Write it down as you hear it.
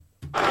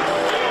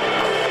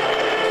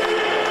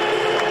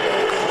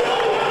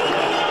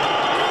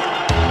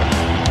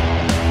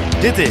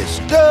Dit is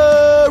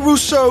de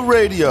Rousseau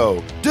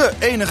Radio. De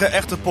enige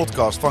echte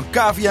podcast van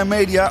KVM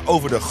Media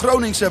over de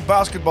Groningse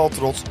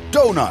basketbaltrots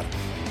Donar.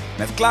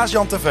 Met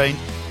Klaas-Jan Terveen,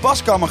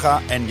 Bas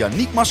Kammerga en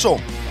Yannick Masson.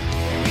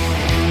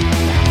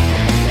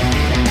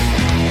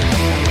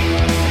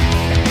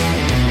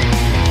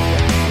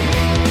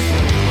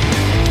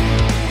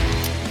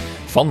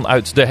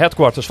 Vanuit de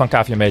headquarters van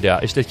KVM Media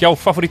is dit jouw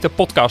favoriete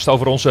podcast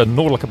over onze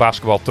noordelijke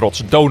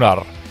basketbaltrots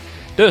Donar.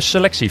 De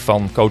selectie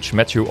van coach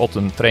Matthew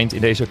Otten traint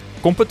in deze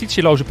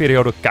competitieloze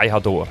periode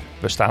keihard door.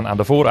 We staan aan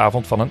de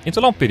vooravond van een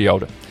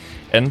interlandperiode.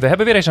 En we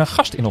hebben weer eens een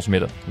gast in ons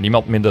midden.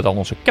 Niemand minder dan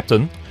onze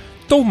captain,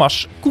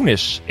 Thomas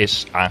Koenis,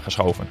 is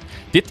aangeschoven.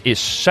 Dit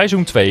is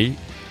seizoen 2,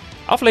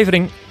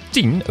 aflevering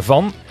 10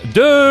 van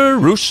de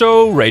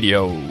Rousseau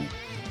Radio.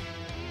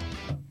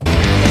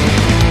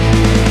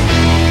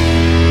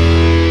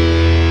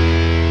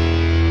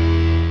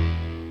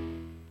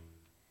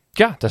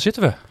 Ja, daar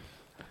zitten we.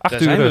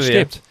 8 uur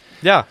stipt.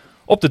 Ja.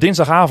 Op de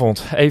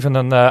dinsdagavond. Even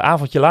een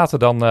avondje later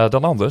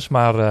dan anders.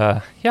 Maar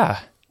ja,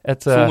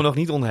 het... voel me nog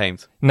niet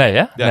ontheemd. Nee,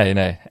 hè? Ja.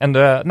 Nee. En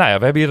nou ja,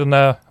 we hebben hier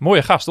een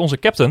mooie gast, onze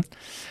captain.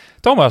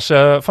 Thomas,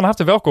 van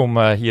harte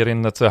welkom hier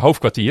in het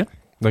hoofdkwartier.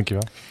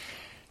 Dankjewel.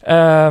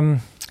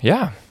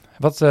 Ja,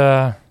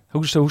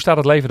 hoe staat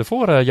het leven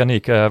ervoor,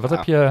 Yannick? Wat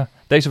heb je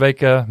deze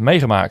week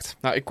meegemaakt?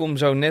 Nou, ik kom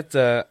zo net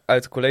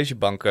uit de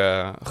collegebank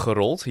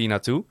gerold hier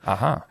naartoe.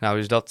 Aha. Nou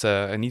is dat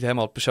niet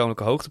helemaal het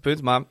persoonlijke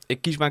hoogtepunt, maar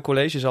ik kies mijn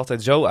colleges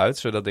altijd zo uit,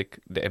 zodat ik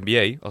de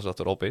NBA, als dat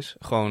erop is,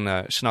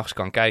 gewoon 's nachts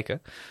kan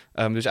kijken.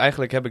 Dus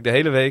eigenlijk heb ik de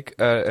hele week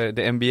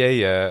de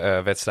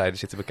NBA-wedstrijden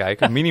zitten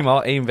bekijken.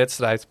 Minimaal 1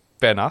 wedstrijd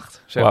per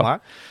nacht, zeg Wow. maar.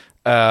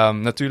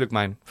 Natuurlijk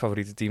mijn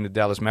favoriete team, de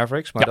Dallas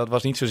Mavericks. Maar dat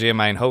was niet zozeer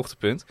mijn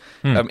hoogtepunt.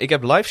 Ik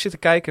heb live zitten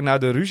kijken naar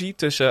de ruzie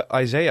tussen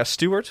Isaiah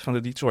Stewart van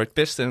de Detroit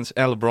Pistons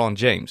en LeBron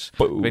James.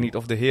 Boom. Ik weet niet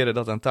of de heren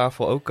dat aan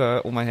tafel ook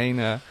om mij heen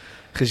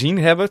gezien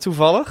hebben,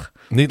 toevallig.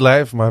 Niet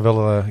live, maar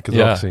wel, ik heb het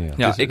wel gezien. Ja.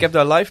 Ja, ik heb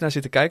daar live naar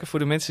zitten kijken. Voor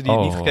de mensen die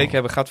het niet gekeken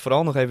hebben, gaat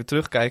vooral nog even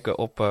terugkijken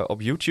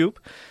op YouTube.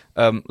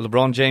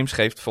 LeBron James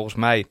geeft volgens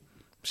mij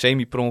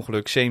semi-per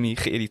ongeluk,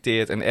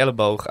 semi-geïrriteerd een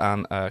elleboog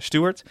aan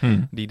Stewart.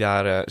 Die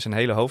daar zijn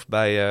hele hoofd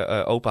bij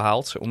open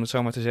haalt, om het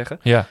zo maar te zeggen.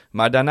 Ja.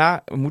 Maar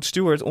daarna moet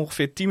Stewart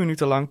ongeveer 10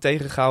 minuten lang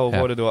tegengehouden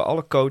worden door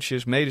alle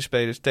coaches,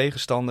 medespelers,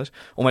 tegenstanders.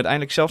 Om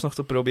uiteindelijk zelfs nog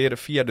te proberen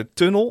via de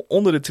tunnel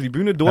onder de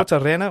tribune door te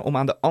rennen. Om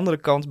aan de andere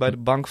kant bij de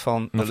bank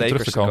van de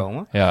Lakers te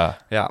komen.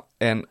 Ja.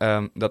 En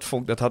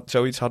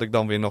zoiets had ik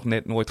dan weer nog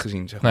net nooit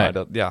gezien, zeg Nee. maar.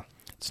 Dat, ja.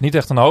 Het is niet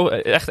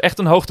echt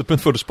een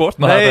hoogtepunt voor de sport.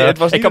 Maar Nee, het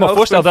was ik niet kan me een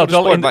voorstellen dat het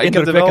wel hoogtepunt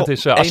voor de sport, maar ik heb er indrukwekkend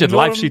is als je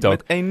het live ziet ook.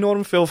 met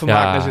enorm veel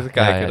vermaak naar zitten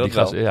kijken. Dat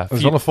wel. Dat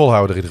is wel een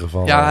volhouder in ieder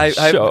geval.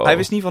 Ja, hij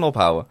wist niet van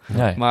ophouden.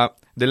 Nee. Maar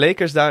de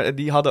Lakers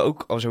die hadden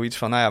ook al zoiets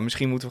van, nou ja,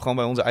 misschien moeten we gewoon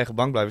bij onze eigen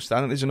bank blijven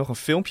staan. Dan is er nog een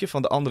filmpje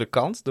van de andere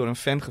kant, door een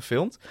fan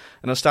gefilmd.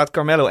 En dan staat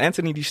Carmelo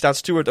Anthony, die staat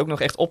Stewart ook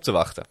nog echt op te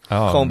wachten.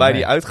 Gewoon bij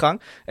die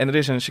uitgang. En er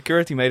is een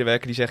security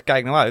medewerker die zegt,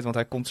 kijk nou uit, want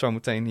hij komt zo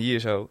meteen hier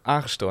zo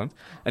aangestormd.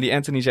 En die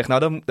Anthony zegt,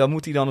 nou dan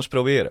moet hij dan eens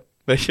proberen.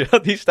 Weet je,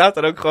 die staat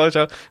er ook gewoon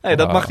zo. Hey,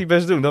 dat mag hij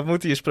best doen, dat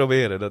moet hij eens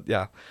proberen.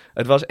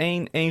 Het was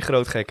één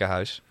groot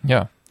gekkenhuis.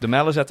 Ja. De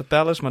Malice at the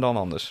Palace, maar dan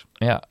anders.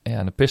 Ja,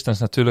 en de Pistons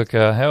natuurlijk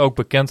ook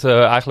bekend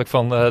eigenlijk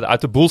van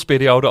uit de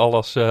Bulls-periode al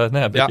als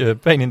een beetje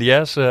pain in the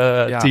ass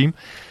team.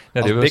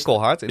 Ja, als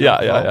bikkelhard.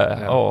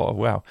 Ja. Oh,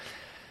 wauw.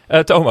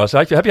 Thomas,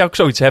 heb jij ook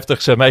zoiets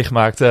heftigs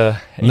meegemaakt?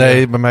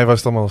 Nee, bij mij was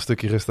het allemaal een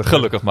stukje rustiger.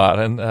 Gelukkig maar.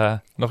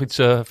 En nog iets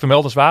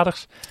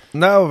vermeldenswaardigs?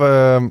 Nou,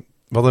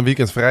 we hadden een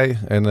weekend vrij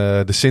en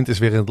de Sint is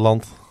weer in het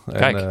land.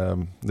 Kijk.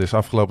 En, dus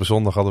afgelopen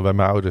zondag hadden wij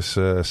mijn ouders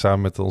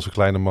samen met onze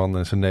kleine man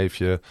en zijn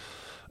neefje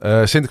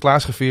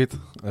Sinterklaas gevierd.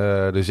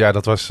 Dus ja,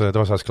 dat was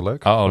hartstikke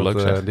leuk. Oh, leuk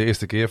zeg. De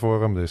eerste keer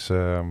voor hem. Dus,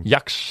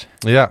 Jaks.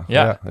 Ja,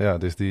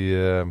 dus die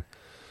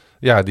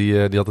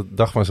had de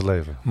dag van zijn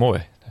leven. Mooi.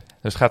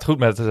 Dus het gaat goed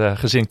met het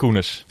gezin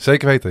Koenis.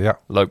 Zeker weten, ja.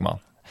 Leuk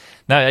man.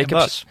 Nou,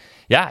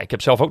 ik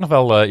heb zelf ook nog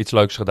wel iets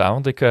leuks gedaan.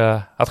 Want ik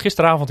had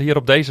gisteravond hier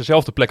op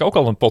dezezelfde plek ook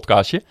al een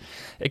podcastje.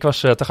 Ik was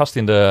te gast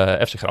in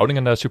de FC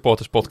Groningen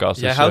supporters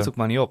podcast. Jij houdt ook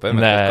maar niet op hè,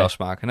 met podcast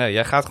maken. Nee,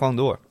 jij gaat gewoon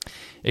door.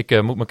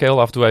 Ik moet mijn keel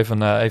af en toe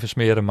even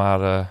smeren.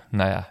 Maar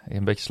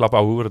een beetje slap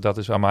ouwe hoeren, dat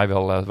is aan mij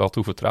wel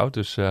toevertrouwd.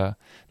 Dus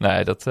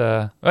dat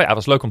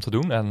was leuk om te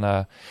doen.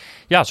 En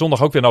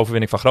zondag ook weer een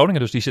overwinning van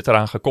Groningen. Dus die zit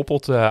eraan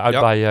gekoppeld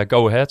bij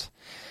Go Ahead.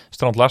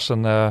 Strand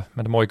Larsen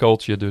met een mooi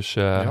goaltje. Dus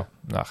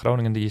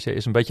Groningen die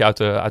is een beetje uit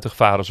de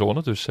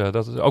gevarenzone. Dus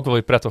dat is ook wel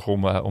weer prettig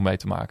om mee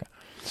te maken.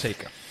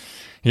 Zeker.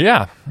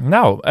 Ja,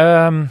 nou,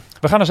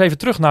 we gaan eens even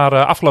terug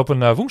naar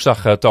afgelopen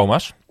woensdag,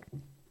 Thomas.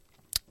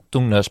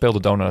 Toen speelde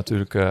Donar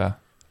natuurlijk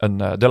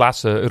de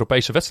laatste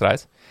Europese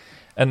wedstrijd.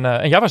 En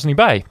jij was er niet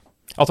bij.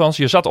 Althans,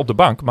 je zat op de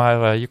bank,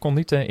 maar je kon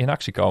niet in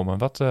actie komen.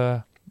 Wat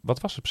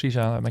was er precies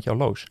met jouw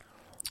loos?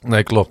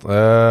 Nee, klopt.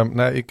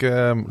 Ik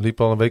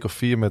liep al een week of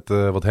 4 met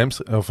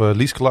wat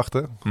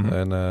liesklachten.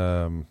 Mm-hmm.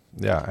 En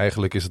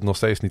eigenlijk is het nog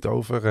steeds niet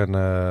over.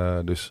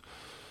 En dus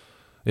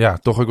ja,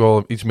 toch ook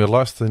wel iets meer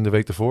last in de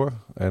week ervoor.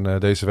 En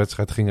deze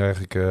wedstrijd ging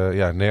eigenlijk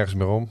nergens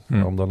meer om.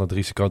 Om dan het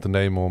risico te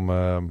nemen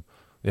om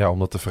om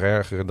dat te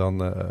verergeren, dan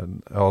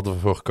hadden we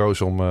ervoor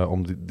gekozen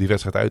om die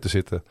wedstrijd uit te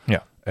zitten.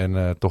 Ja.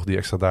 En toch die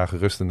extra dagen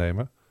rust te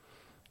nemen.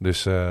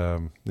 Dus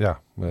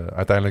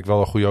uiteindelijk wel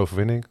een goede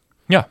overwinning.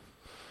 Ja.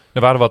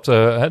 Er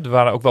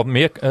waren ook wat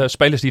meer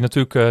spelers die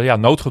natuurlijk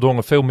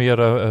noodgedwongen veel meer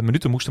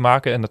minuten moesten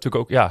maken. En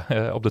natuurlijk ook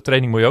op de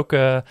training moet je ook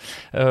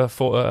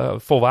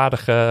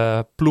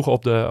volwaardige ploegen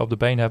op de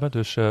been hebben.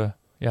 Dus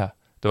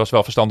het was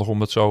wel verstandig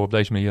om het zo op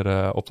deze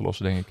manier op te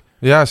lossen, denk ik.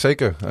 Ja,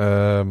 zeker.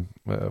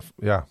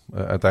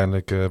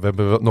 Uiteindelijk we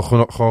hebben nog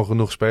gewoon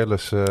genoeg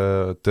spelers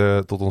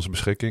tot onze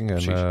beschikking.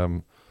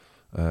 En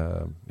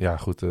we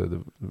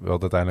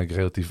hadden uiteindelijk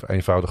relatief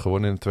eenvoudig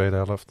gewonnen in de tweede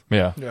helft.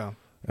 Ja.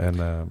 En,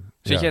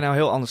 Zit jij nou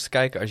heel anders te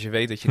kijken als je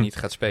weet dat je niet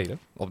gaat spelen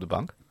op de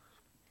bank?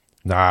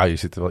 Nou, je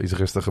zit er wel iets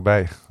rustiger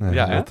bij.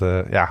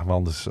 Maar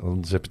anders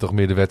heb je toch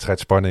meer de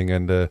wedstrijdspanning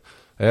en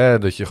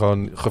dat je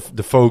gewoon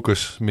de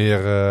focus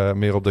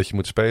meer op dat je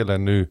moet spelen.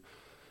 En nu,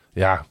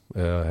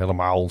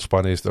 helemaal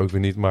ontspannen is het ook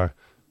weer niet, maar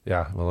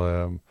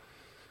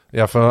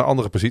van een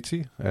andere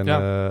positie.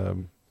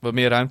 En, wat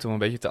meer ruimte om een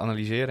beetje te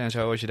analyseren en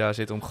zo, als je daar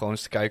zit om gewoon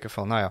eens te kijken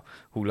van,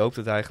 hoe loopt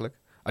het eigenlijk?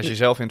 Als je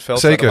zelf in het veld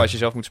staat of als je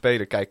zelf moet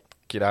spelen, kijk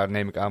je daar,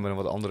 neem ik aan, met een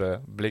wat andere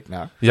blik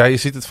naar. Ja, je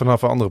ziet het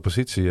vanaf een andere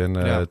positie. En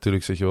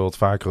natuurlijk zit je wel wat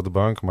vaker op de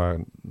bank, maar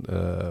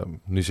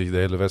nu zit je de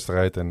hele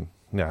wedstrijd. En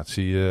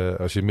zie je,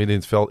 als je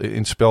midden in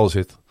het spel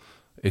zit,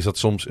 is dat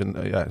soms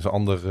een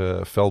ander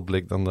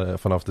veldblik dan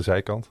vanaf de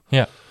zijkant.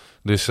 Ja.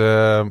 Dus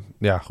dat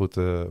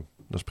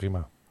is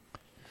prima.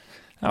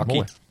 Ja,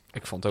 mooi.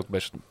 Ik vond het ook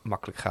best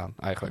makkelijk gaan,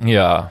 eigenlijk.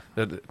 Ja.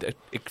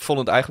 Ik vond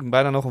het eigenlijk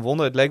bijna nog een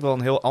wonder. Het leek wel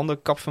een heel ander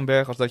Kap van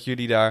Berg als dat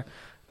jullie daar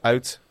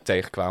uit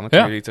tegenkwamen. Toen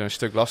jullie het er een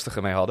stuk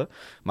lastiger mee hadden.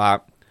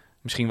 Maar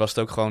misschien was het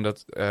ook gewoon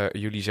dat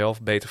jullie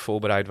zelf beter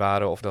voorbereid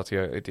waren. Of dat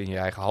het in je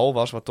eigen hal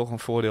was, wat toch een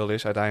voordeel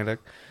is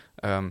uiteindelijk.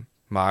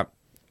 Maar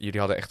jullie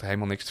hadden echt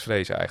helemaal niks te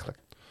vrezen eigenlijk.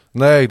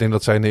 Nee, ik denk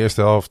dat zij in de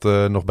eerste helft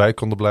nog bij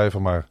konden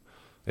blijven. Maar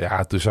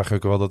toen zag ik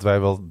ook wel dat wij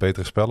wel het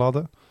betere spel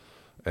hadden.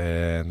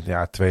 En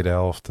de tweede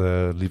helft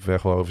liepen we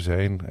echt wel over ze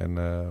heen.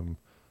 En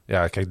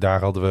kijk,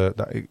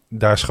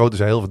 daar schoten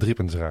ze heel veel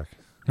driepunten raak.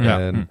 Ja.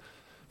 En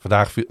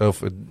vandaag,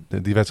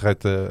 die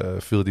wedstrijd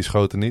viel die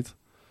schoten niet.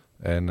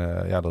 En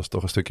dat is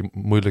toch een stukje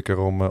moeilijker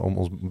om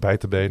ons bij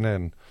te benen.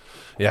 En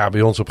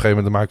bij ons op een gegeven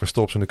moment maken we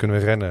stops en dan kunnen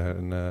we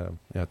rennen.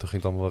 En toen ging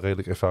het allemaal wel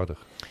redelijk eenvoudig.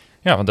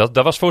 Ja, want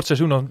dat was voor het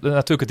seizoen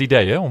natuurlijk het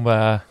idee, hè? Om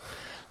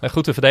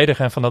goed te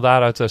verdedigen en van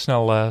daaruit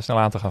snel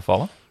aan te gaan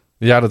vallen.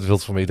 Ja, dat wil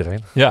van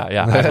iedereen. Ja,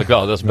 eigenlijk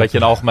wel. Dat is een beetje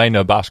een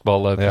algemeen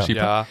basketbalprincipe.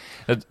 Ja.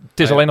 Het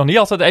is alleen nog niet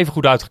altijd even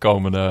goed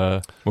uitgekomen,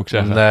 moet ik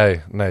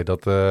zeggen. Nee,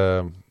 dat...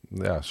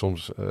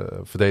 soms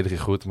verdedig je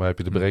goed, maar heb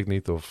je de break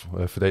niet. Of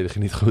verdedig je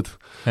niet goed.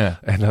 Ja.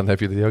 En dan heb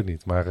je die ook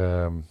niet. Maar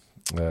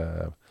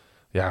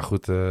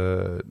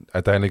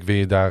uiteindelijk win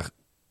je daar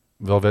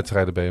wel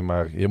wedstrijden bij.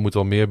 Maar je moet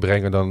wel meer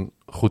brengen dan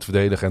goed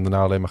verdedigen en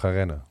daarna alleen maar gaan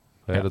rennen.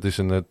 Ja. Dat is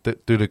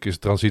tuurlijk is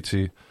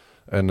transitie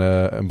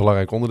een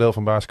belangrijk onderdeel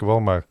van basketbal.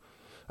 Maar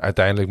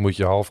uiteindelijk moet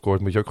je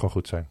halfcourt ook gewoon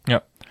goed zijn.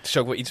 Ja. Het is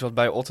ook wel iets wat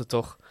bij Otte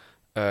toch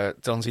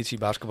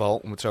transitiebasketbal,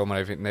 om het zo maar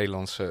even in het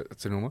Nederlands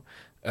te noemen.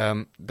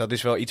 Dat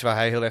is wel iets waar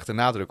hij heel erg de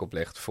nadruk op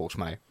legt, volgens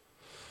mij.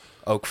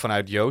 Ook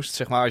vanuit Joost,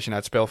 zeg maar. Als je naar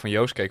het spel van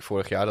Joost keek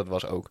vorig jaar, dat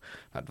was ook...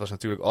 het was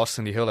natuurlijk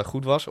Austin die heel erg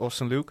goed was,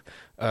 Austin Luke.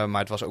 Maar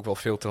het was ook wel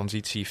veel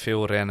transitie,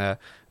 veel rennen.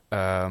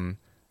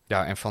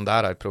 En van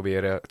daaruit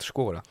proberen te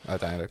scoren,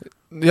 uiteindelijk.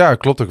 Ja,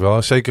 klopt ook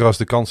wel. Zeker als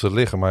de kansen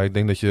liggen. Maar ik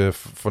denk dat je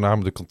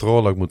voornamelijk de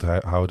controle ook moet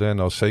houden.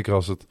 En zeker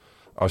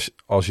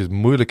als je het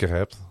moeilijker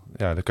hebt,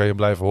 dan kan je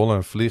blijven hollen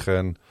en vliegen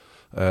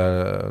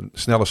en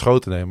snelle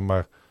schoten nemen.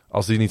 Maar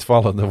als die niet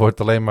vallen, dan wordt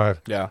het alleen maar...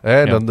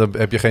 Dan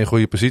heb je geen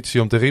goede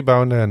positie om te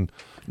rebounden. En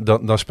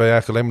dan speel je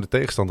eigenlijk alleen maar de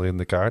tegenstander in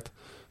de kaart.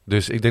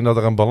 Dus ik denk dat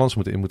er een balans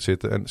in moet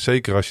zitten. En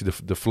zeker als je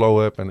de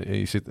flow hebt en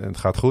je zit en het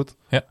gaat goed.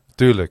 Ja.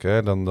 Tuurlijk,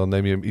 dan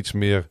neem je hem iets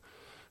meer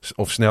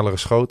of snellere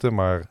schoten.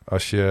 Maar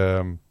als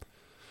je...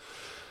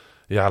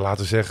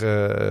 laten we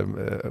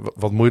zeggen,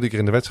 wat moeilijker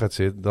in de wedstrijd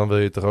zit, dan wil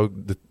je toch ook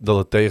dat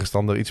de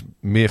tegenstander iets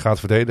meer gaat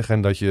verdedigen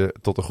en dat je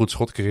tot een goed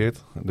schot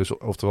creëert. Dus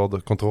oftewel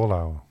de controle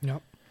houden. Ja.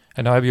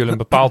 En nou hebben jullie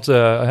een bepaald... op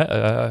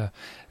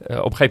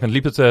een gegeven moment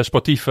liep het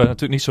sportief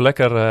natuurlijk niet zo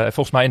lekker.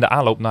 Volgens mij in de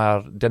aanloop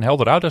naar Den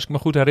Helder uit, als ik me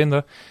goed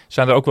herinner,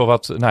 zijn er ook wel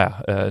wat...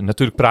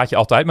 natuurlijk praat je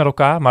altijd met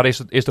elkaar, maar is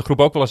de groep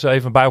ook wel eens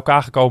even bij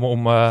elkaar gekomen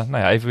om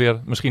even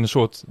weer misschien een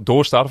soort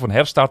doorstart of een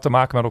herstart te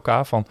maken met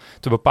elkaar, van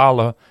te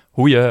bepalen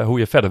hoe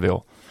je verder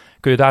wil.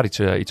 Kun je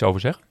daar iets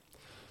over zeggen?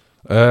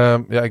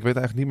 Ik weet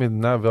eigenlijk niet meer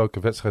naar welke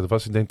wedstrijd het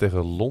was. Ik denk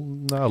tegen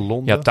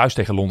Londen. Ja, thuis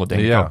tegen Londen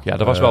denk ik ook. Ja,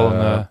 dat was wel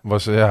een...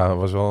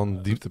 was wel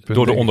een dieptepunt.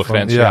 Door de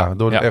ondergrens.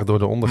 Echt door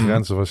de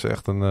ondergrens. Dat was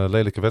echt een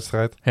lelijke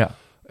wedstrijd. Ja.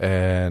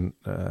 En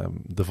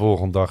de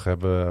volgende dag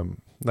hebben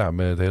we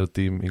met het hele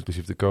team,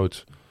 inclusief de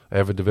coach,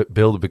 hebben we de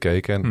beelden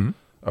bekeken. En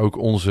ook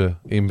onze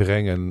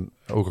inbreng en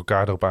ook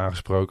elkaar erop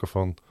aangesproken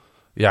van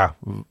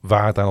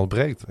waar het aan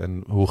ontbreekt.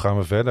 En hoe gaan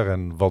we verder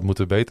en wat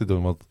moeten we beter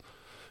doen? Want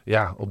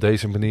op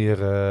deze manier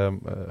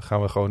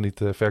gaan we gewoon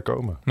niet ver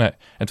komen. Nee.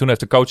 En toen heeft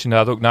de coach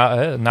inderdaad ook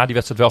na die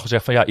wedstrijd wel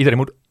gezegd van iedereen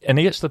moet in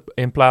eerste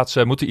plaats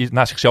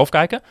naar zichzelf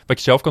kijken. Wat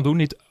je zelf kan doen,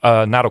 niet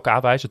naar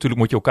elkaar wijzen.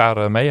 Natuurlijk moet je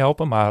elkaar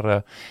meehelpen,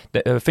 maar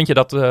vind je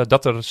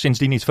dat er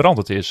sindsdien iets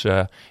veranderd is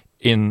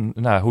in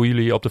hoe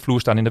jullie op de vloer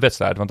staan in de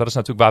wedstrijd? Want dat is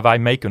natuurlijk waar wij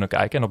mee kunnen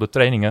kijken. En op de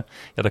trainingen,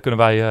 daar kunnen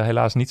wij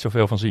helaas niet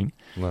zoveel van zien.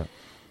 Nee.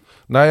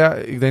 Nou ja,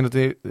 ik denk dat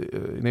in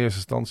eerste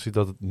instantie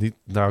dat het niet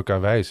naar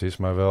elkaar wijzen is,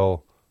 maar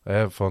wel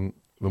van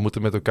we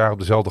moeten met elkaar op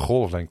dezelfde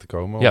golflengte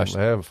komen. Juist.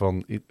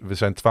 We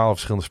zijn 12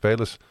 verschillende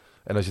spelers.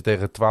 En als je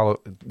tegen 12...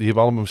 Die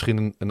hebben allemaal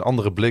misschien een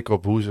andere blik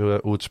op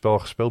hoe het spel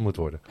gespeeld moet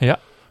worden. Ja.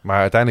 Maar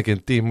uiteindelijk in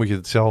het team moet je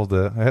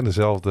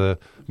dezelfde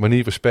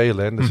manier van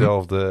spelen. En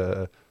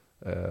dezelfde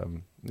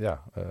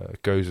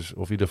keuzes.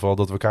 Of in ieder geval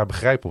dat we elkaar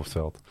begrijpen op het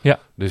veld. Ja.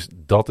 Dus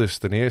dat is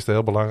ten eerste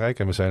heel belangrijk.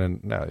 En we zijn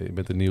je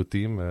bent een nieuw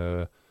team.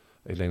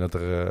 Ik denk dat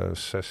er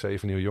 6,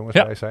 7 nieuwe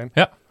jongens bij zijn.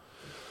 Ja.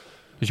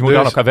 Dus je moet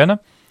aan elkaar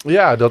wennen.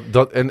 Ja,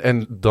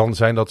 en dan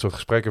zijn dat soort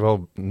gesprekken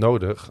wel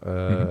nodig.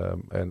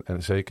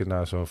 En zeker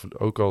na zo'n...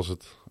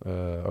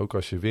 Ook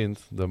als je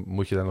wint, dan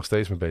moet je daar nog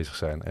steeds mee bezig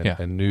zijn.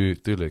 En nu,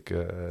 tuurlijk,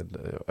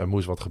 er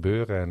moest wat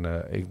gebeuren.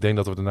 En ik denk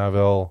dat we daarna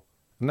wel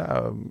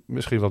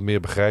misschien wat meer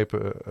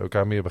begrijpen,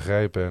 elkaar meer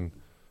begrijpen. En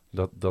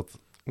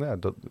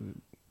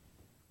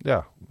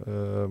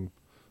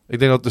ik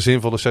denk dat het een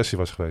zinvolle sessie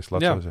was geweest,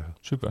 laat ik zo zeggen.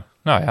 Super.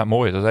 Nou ja,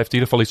 mooi. Dat heeft in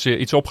ieder geval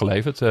iets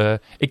opgeleverd.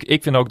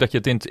 Ik vind ook dat je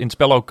het in het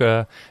spel ook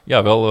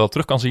wel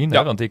terug kan zien.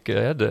 Ja.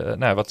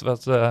 Hè? Want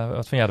wat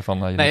vind jij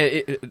ervan?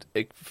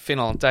 Ik vind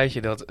al een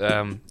tijdje dat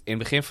in het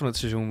begin van het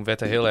seizoen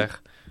werd er heel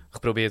erg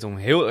geprobeerd om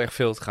heel erg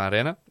veel te gaan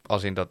rennen.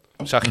 Als in dat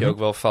zag je ook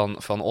wel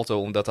van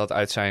Otto, omdat dat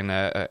uit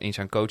in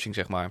zijn coaching,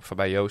 zeg maar,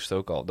 bij Joost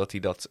ook al, dat hij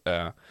dat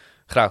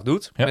graag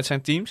doet met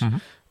zijn teams. Mm-hmm.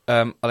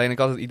 Alleen ik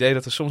had het idee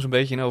dat er soms een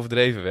beetje in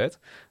overdreven werd.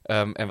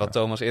 En wat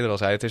Thomas eerder al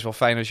zei, het is wel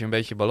fijn als je een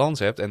beetje balans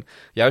hebt. En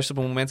juist op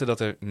de momenten dat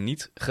er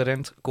niet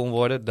gerend kon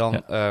worden,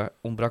 dan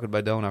ontbrak het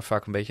bij Donar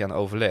vaak een beetje aan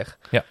overleg.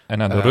 Ja,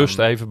 en aan de rust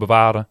even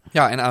bewaren.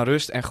 Ja, en aan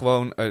rust en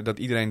gewoon dat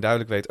iedereen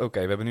duidelijk weet,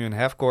 oké, we hebben nu een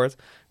halfcourt.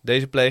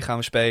 Deze play gaan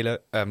we spelen.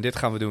 Dit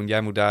gaan we doen.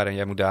 Jij moet daarheen,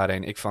 jij moet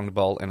daarheen. Ik vang de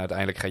bal en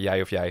uiteindelijk ga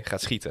jij of jij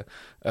gaat schieten.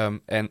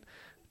 En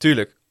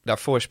tuurlijk,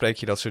 daarvoor spreek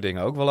je dat soort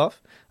dingen ook wel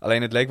af.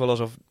 Alleen het leek wel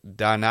alsof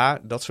daarna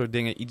dat soort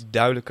dingen iets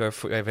duidelijker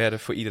werden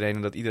voor iedereen.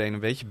 En dat iedereen een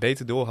beetje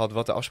beter doorhad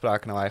wat de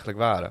afspraken nou eigenlijk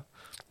waren.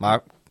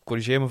 Maar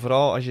corrigeer me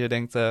vooral als je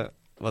denkt,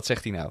 wat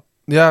zegt hij nou?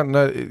 Ja,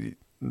 nee,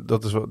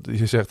 dat is wat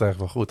je zegt eigenlijk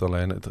wel goed.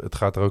 Alleen het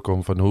gaat er ook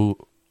om van hoe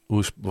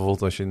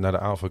bijvoorbeeld als je naar de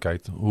aanval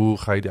kijkt, hoe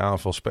ga je die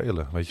aanval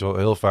spelen? Weet je wel,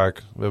 heel vaak,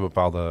 we hebben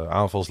bepaalde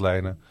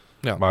aanvalslijnen.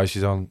 Ja. Maar als je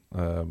dan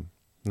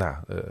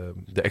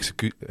de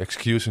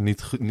execution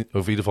niet goed, of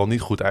in ieder geval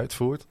niet goed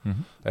uitvoert,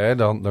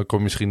 dan kom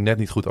je misschien net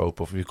niet goed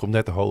open. Of je komt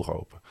net te hoog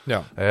open.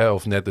 Ja.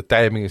 Of net de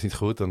timing is niet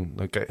goed, dan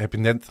heb je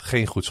net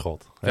geen goed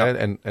schot. Ja.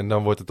 En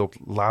dan wordt het op de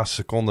laatste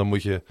seconde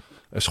moet je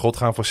een schot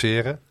gaan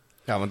forceren.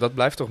 Ja, want dat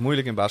blijft toch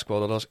moeilijk in basketbal.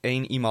 Dat als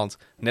één iemand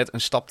net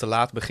een stap te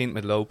laat begint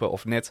met lopen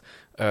of net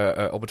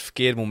op het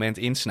verkeerde moment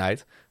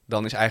insnijdt,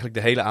 dan is eigenlijk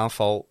de hele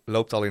aanval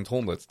loopt al in het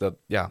 100.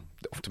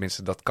 Of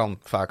tenminste, dat kan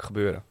vaak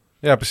gebeuren.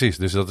 Ja, precies.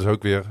 Dus dat is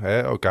ook weer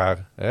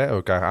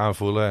elkaar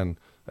aanvoelen.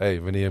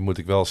 En wanneer moet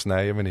ik wel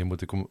snijden? Wanneer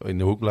moet ik in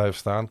de hoek blijven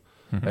staan?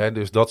 Mm-hmm.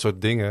 Dus dat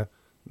soort dingen,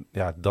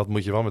 dat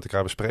moet je wel met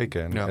elkaar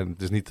bespreken. En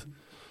het is niet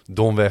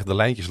domweg de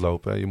lijntjes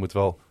lopen. Je moet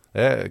wel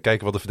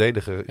kijken wat de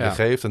verdediger je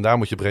geeft. En daar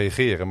moet je op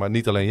reageren. Maar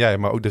niet alleen jij,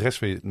 maar ook de rest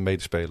van je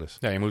medespelers.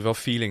 Ja, je moet wel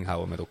feeling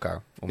houden met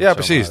elkaar. Ja,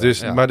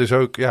 precies. Maar dus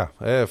ook,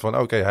 van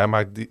oké,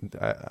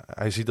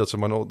 hij ziet dat ze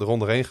maar de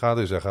ronde heen gaat.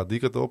 Dus hij gaat die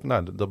kant op.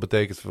 Nou, dat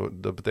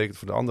betekent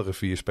voor de andere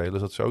 4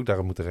 spelers dat ze ook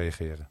daarop moeten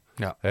reageren.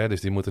 Ja.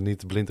 Dus die moeten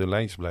niet blind in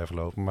lijntjes blijven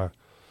lopen. Maar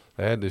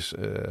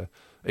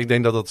ik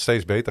denk dat dat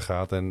steeds beter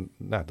gaat. En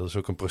dat is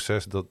ook een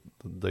proces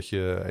dat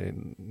je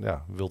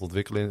wilt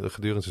ontwikkelen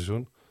gedurende het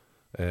seizoen.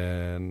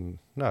 En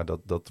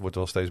dat wordt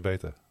wel steeds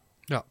beter.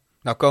 Ja,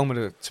 nou komen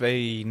er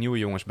 2 nieuwe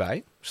jongens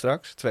bij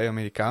straks. 2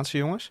 Amerikaanse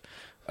jongens.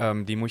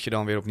 Die moet je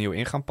dan weer opnieuw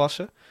in gaan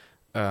passen.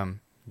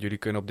 Jullie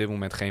kunnen op dit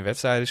moment geen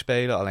wedstrijden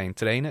spelen, alleen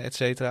trainen, et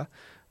cetera.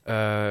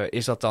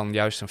 Is dat dan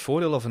juist een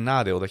voordeel of een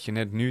nadeel dat je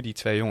net nu die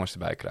 2 jongens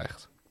erbij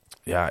krijgt?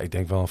 Ja, ik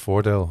denk wel een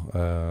voordeel.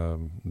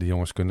 Die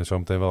jongens kunnen zo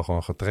meteen wel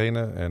gewoon gaan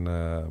trainen. En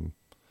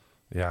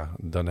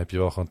dan heb je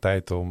wel gewoon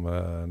tijd om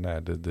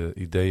de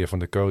ideeën van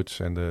de coach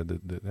en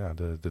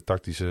de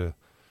tactische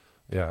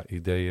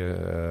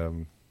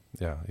ideeën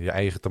je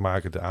eigen te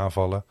maken, de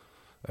aanvallen.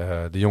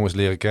 De jongens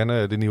leren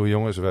kennen, de nieuwe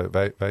jongens.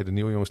 Wij de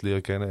nieuwe jongens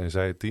leren kennen en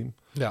zij het team.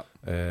 Ja.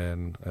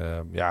 En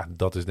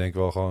dat is denk ik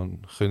wel gewoon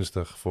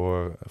gunstig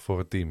voor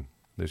het team.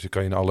 Dus je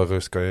kan in alle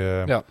rust kan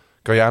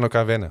je aan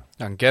elkaar wennen.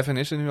 Ja, en Gavin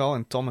is er nu al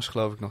en Thomas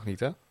geloof ik nog niet,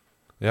 hè?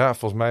 Ja,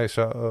 volgens mij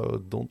zou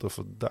Donte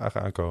vandaag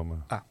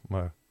aankomen.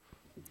 Maar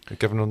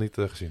ik heb hem nog niet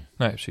gezien.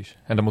 Nee, precies.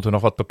 En dan moet er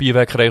nog wat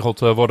papierwerk geregeld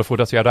worden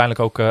voordat hij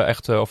uiteindelijk ook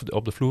echt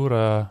op de vloer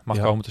mag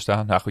komen te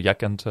staan. Nou goed, jij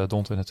kent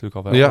Donte natuurlijk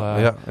al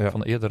wel van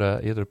de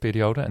eerdere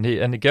periode.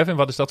 En die Gavin,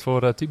 wat is dat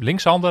voor type?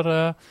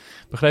 Linkshander,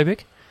 begreep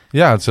ik?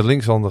 Ja, het is een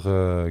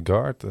linkshandige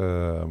guard.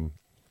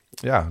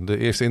 de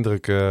eerste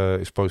indruk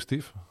is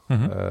positief.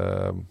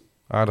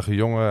 Aardige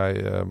jongen.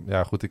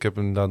 Hij, goed, ik heb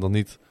hem dan nog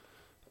niet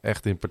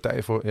echt in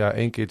partijvorm... Ja,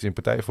 1 keertje in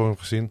partijvorm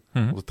gezien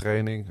op de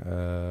training.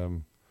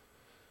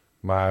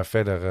 Maar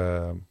verder,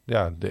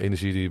 de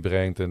energie die hij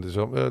brengt. En dus,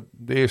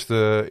 de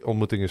eerste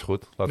ontmoeting is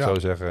goed, laat ik zo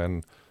zeggen.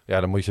 En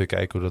dan moet je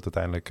kijken hoe dat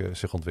uiteindelijk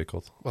zich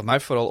ontwikkelt. Wat mij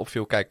vooral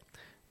opviel, kijk,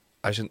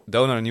 als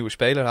Donar een nieuwe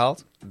speler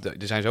haalt, er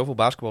zijn zoveel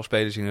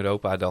basketbalspelers in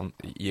Europa, dan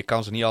je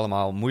kan ze niet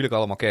moeilijk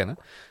allemaal kennen.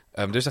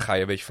 Dus dan ga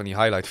je een beetje van die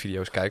highlight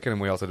video's kijken. En dan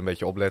moet je altijd een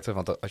beetje opletten,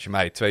 want als je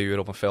mij 2 uur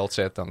op een veld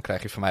zet, dan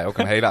krijg je van mij ook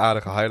een hele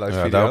aardige highlight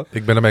video.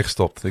 Ik ben ermee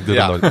gestopt. Ik doe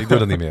dat nooit. Ik doe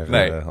dat niet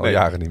meer. Al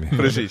jaren niet meer.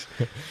 Precies.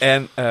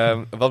 En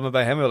wat me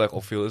bij hem heel erg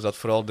opviel, is dat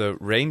vooral de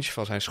range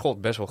van zijn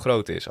schot best wel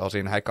groot is. Als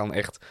in, hij kan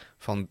echt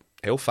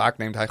heel vaak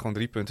neemt hij gewoon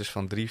 3-punters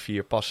van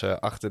 3-4 passen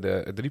achter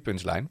de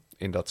 3-puntslijn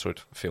in dat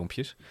soort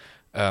filmpjes.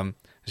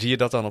 Zie je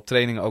dat dan op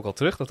trainingen ook al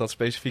terug? Dat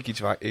specifiek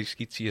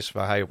iets is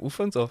waar hij op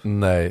oefent? Of?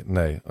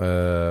 Nee.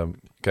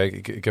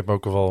 Kijk, ik heb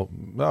ook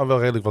wel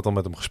redelijk wat al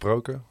met hem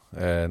gesproken.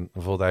 En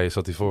bijvoorbeeld hij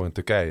zat hiervoor in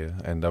Turkije.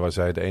 En daar was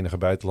hij de enige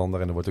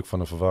buitenlander. En er wordt ook van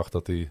hem verwacht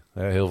dat hij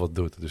heel wat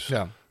doet. Dus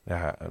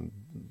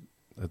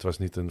het was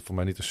voor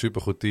mij niet een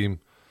supergoed team.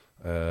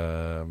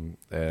 Er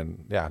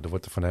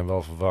wordt er van hem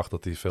wel verwacht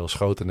dat hij veel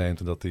schoten neemt.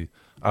 En dat hij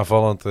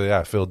aanvallend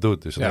veel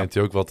doet. Dus dan neemt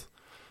hij ook wat...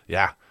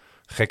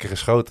 gekkere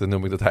schoten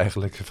noem ik dat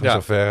eigenlijk, van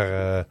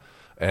zover.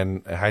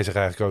 En hij zegt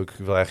eigenlijk ook,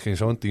 ik wil eigenlijk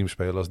in zo'n team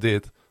spelen als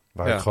dit,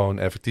 waar ik gewoon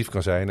effectief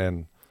kan zijn.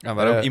 En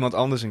waar ook iemand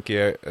anders een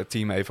keer het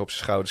team even op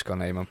zijn schouders kan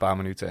nemen, een paar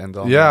minuten. En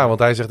dan, want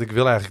hij zegt, ik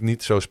wil eigenlijk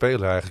niet zo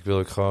spelen. Eigenlijk wil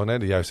ik gewoon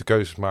de juiste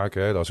keuzes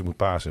maken. Als ik moet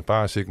pasen,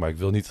 paas ik. Maar ik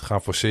wil niet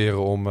gaan forceren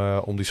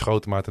om die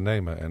schoten maar te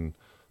nemen. En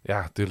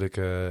natuurlijk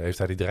heeft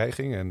hij die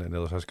dreiging en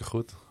dat is hartstikke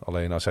goed.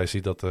 Alleen als hij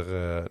ziet dat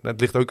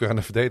het ligt ook weer aan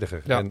de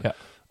verdediger.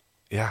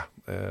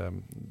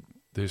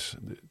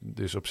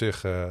 Dus op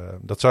zich,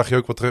 dat zag je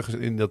ook wat terug.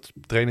 In dat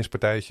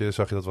trainingspartijtje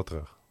zag je dat wat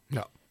terug.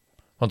 Ja.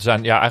 Want er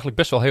zijn eigenlijk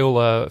best wel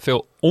heel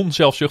veel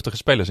onzelfzuchtige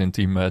spelers in het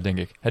team, denk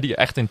ik. Die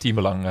echt in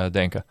teambelang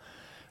denken.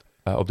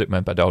 Op dit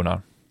moment bij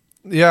Donar.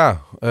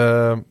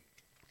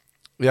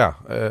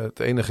 Het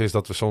enige is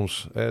dat we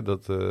soms...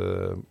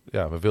 we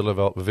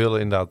willen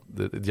inderdaad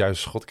het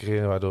juiste schot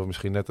creëren, waardoor we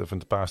misschien net even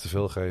de paas te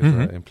veel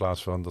geven in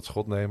plaats van dat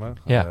schot nemen.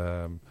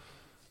 Ja.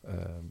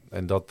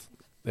 En dat...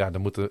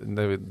 dan moet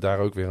daar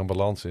ook weer een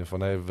balans in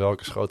van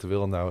welke schoten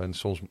wil nou. En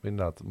soms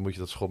inderdaad moet je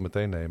dat schot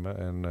meteen nemen.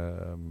 En,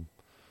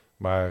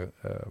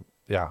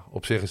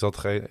 op zich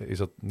is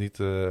dat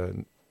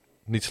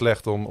niet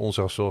slecht om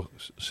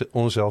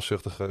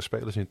onzelfzuchtige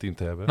spelers in het team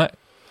te hebben. Nee.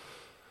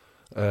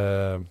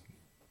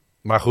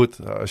 Maar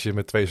goed, als je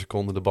met 2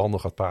 seconden de bal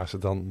nog gaat pasen,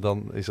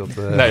 dan is dat... dat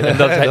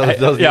is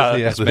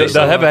niet echt.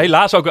 Daar hebben we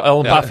helaas ook al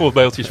een paar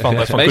voorbeeldjes van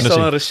kunnen zien.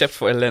 Meestal een recept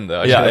voor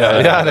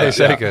ellende.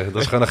 Zeker.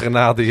 Dat is gewoon een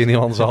granaat die je in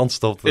iemands hand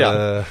stopt.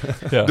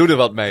 Doe er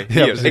wat mee.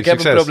 Hier, ik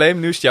heb een probleem,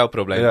 nu is het jouw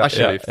probleem.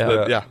 Alsjeblieft.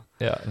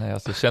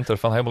 Als de center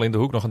van helemaal in de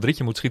hoek nog een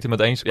 3'tje moet schieten met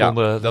 1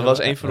 seconde. Ja, dat was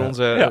een van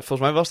onze... Volgens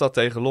mij was dat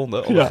tegen Londen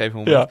op een gegeven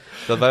moment. Ja.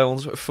 Dat wij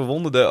ons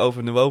verwonderden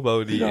over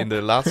Nwobo die in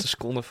de laatste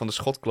seconde van de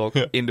schotklok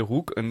in de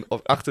hoek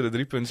achter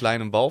de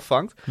 3-puntslijn een bal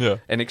vangt. Ja.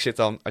 En ik zit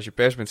dan, als je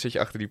pers bent, zit je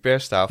achter die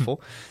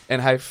perstafel. En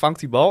hij vangt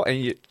die bal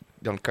en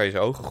dan kan je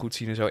zijn ogen goed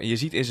zien en zo. En je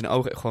ziet in zijn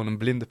ogen gewoon een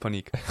blinde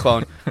paniek.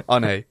 Gewoon,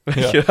 nee.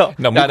 Weet je wel?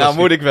 Nou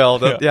moet ik wel.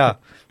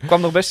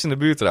 Kwam nog best in de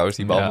buurt trouwens,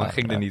 die bal, maar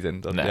ging er niet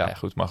in.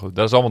 Goed, maar goed.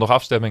 Dat is allemaal nog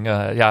afstemming.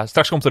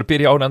 Straks komt er een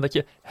periode aan dat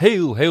je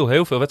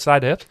heel veel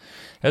wedstrijden hebt.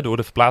 Door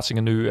de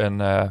verplaatsingen nu.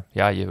 En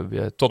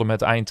tot en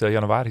met eind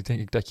januari denk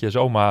ik dat je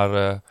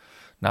zomaar...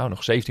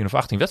 nog 17 of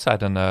 18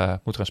 wedstrijden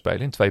moet gaan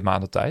spelen in 2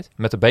 maanden tijd.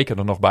 Met de beker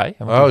er nog bij.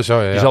 Die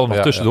zal er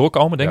nog tussendoor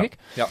komen, denk ik.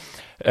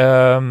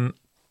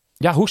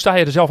 Ja. Hoe sta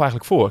je er zelf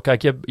eigenlijk voor?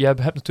 Kijk, je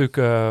hebt natuurlijk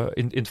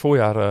in het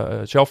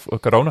voorjaar zelf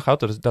corona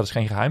gehad. Dat is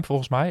geen geheim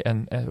volgens mij.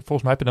 En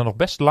volgens mij heb je er nog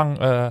best lang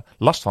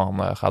last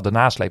van gehad. De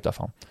nasleep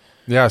daarvan.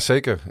 Ja,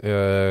 zeker.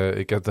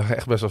 Ik heb er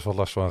echt best wel veel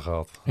last van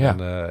gehad. Ja.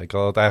 En ik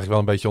had het eigenlijk wel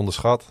een beetje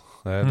onderschat.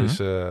 Dus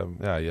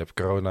je hebt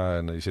corona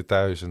en je zit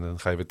thuis en dan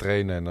ga je weer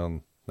trainen. En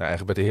dan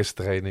eigenlijk bij de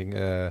eerste training...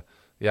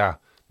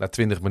 na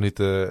 20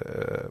 minuten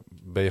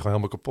ben je gewoon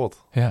helemaal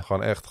kapot. Ja.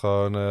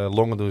 Gewoon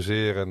longen doen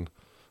zeer. En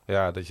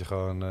dat je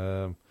gewoon...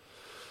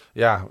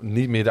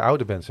 niet meer de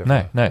oude bent, zeg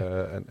maar. Nee.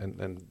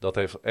 En dat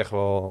heeft echt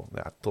wel,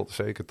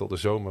 zeker tot de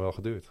zomer wel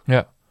geduurd.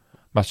 Ja,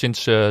 maar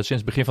sinds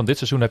het begin van dit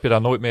seizoen heb je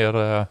daar nooit meer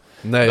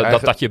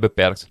dat je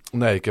beperkt?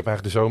 Nee, ik heb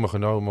eigenlijk de zomer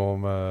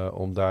genomen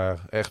om daar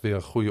echt weer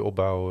een goede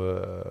opbouw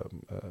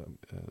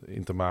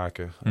in te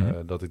maken.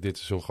 Dat ik dit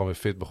seizoen gewoon weer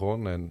fit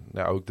begon. En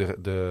ook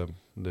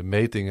de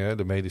metingen,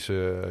 de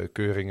medische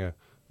keuringen...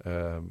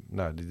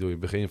 die doe je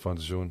begin van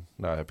het seizoen.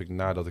 Heb ik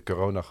nadat ik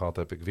corona gehad,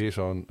 heb ik weer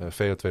zo'n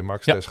VO2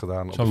 max test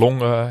gedaan.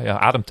 Zo'n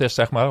ademtest,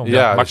 zeg maar, om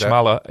de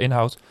maximale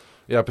inhoud.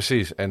 Ja,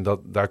 precies. En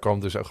daar kwam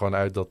dus gewoon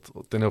uit dat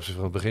ten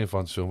opzichte van het begin van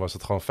het seizoen was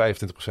het gewoon 25%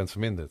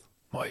 verminderd.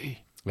 Mooi.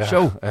 Ja,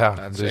 zo. Ja,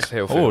 dat is echt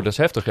heel veel. Dat is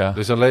heftig, ja.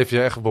 Dus dan leef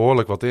je echt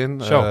behoorlijk wat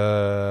in. Zo.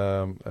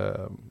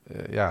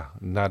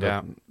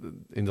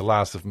 in de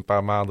laatste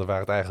paar maanden waar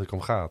het eigenlijk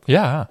om gaat.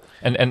 Ja,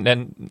 en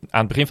aan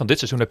het begin van dit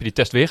seizoen heb je die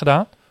test weer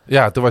gedaan?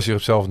 Ja, toen was hij op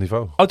hetzelfde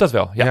niveau. Oh, dat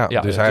wel. Ja,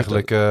 dus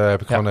eigenlijk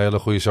heb ik gewoon een hele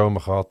goede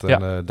zomer gehad. En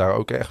Ja. daar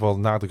ook echt wel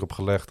nadruk op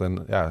gelegd.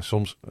 En ja,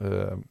 soms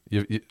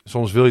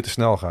wil je te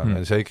snel gaan.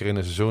 En zeker in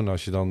een seizoen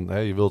als je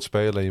dan je wilt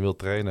spelen en je wilt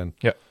trainen.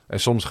 En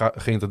soms ging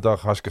het de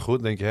dag hartstikke goed.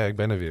 Dan denk je, ik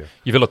ben er weer.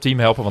 Je wil het team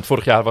helpen, want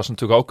vorig jaar was het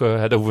natuurlijk ook...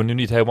 daar hoeven we nu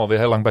niet helemaal weer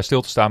heel lang bij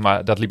stil te staan.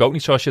 Maar dat liep ook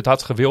niet zoals je het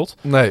had gewild.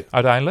 Nee.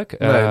 Uiteindelijk.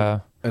 Nee.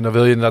 En dan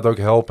wil je inderdaad ook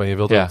helpen. En je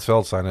wilt op het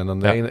veld zijn. En dan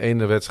de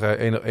ene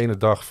wedstrijd, ene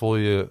dag voel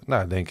je...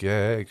 Nou, denk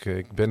je,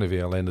 ik ben er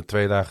weer. Alleen de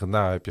 2 dagen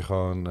na heb je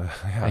gewoon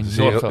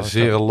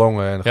zere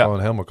longen. En gewoon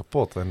helemaal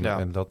kapot.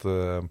 En dat...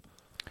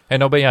 En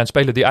nou ben jij een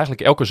speler die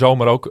eigenlijk elke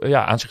zomer ook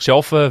aan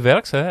zichzelf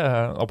werkt.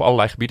 Op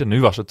allerlei gebieden.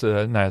 Nu was het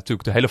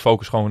natuurlijk de hele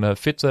focus gewoon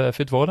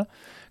fit worden.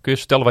 Kun je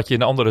vertellen wat je in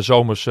de andere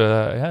zomers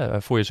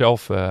voor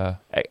jezelf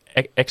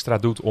extra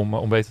doet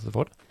om beter te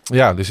worden?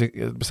 Ja, dus het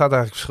bestaat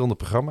eigenlijk verschillende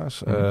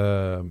programma's.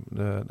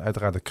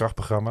 Uiteraard een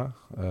krachtprogramma.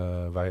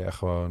 Waar je echt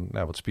gewoon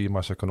wat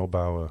spiermassa kan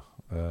opbouwen.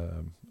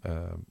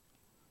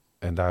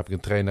 En daar heb ik een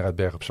trainer uit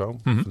Berg op Zoom.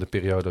 Van de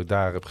periode dat ik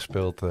daar heb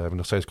gespeeld heb ik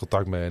nog steeds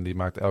contact mee. En die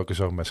maakt elke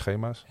zomer mijn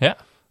schema's. Ja.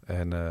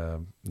 En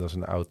dat is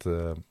een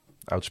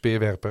oud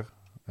speerwerper.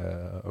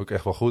 Ook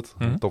echt wel goed.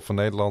 Top van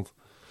Nederland.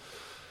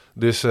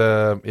 Dus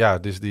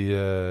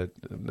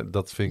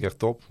dat vind ik echt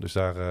top. Dus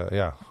daar,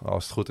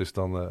 als het goed is,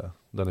 dan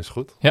is het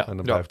goed. Ja. En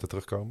dan blijft het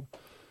terugkomen.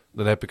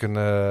 Dan heb ik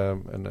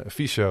een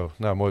fysio.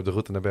 Nou, mooi op de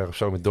route naar Berg op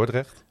Zoom in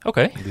Dordrecht.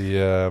 Oké.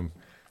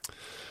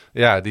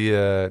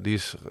 Die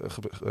is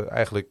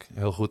eigenlijk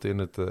heel goed in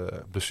het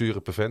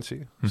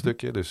blessurepreventie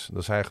stukje. Dus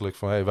dat is eigenlijk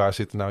van, waar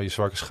zitten nou je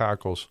zwakke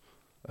schakels?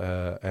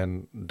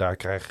 En daar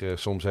krijg je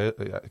soms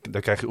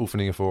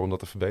oefeningen voor om dat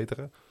te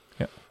verbeteren.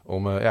 Ja.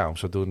 Om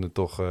zodoende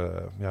toch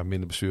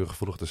minder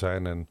blessuregevoelig te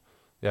zijn en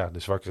de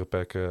zwakkere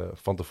plekken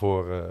van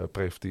tevoren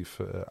preventief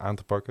aan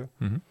te pakken.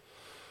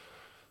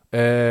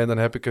 En dan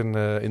heb ik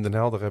in Den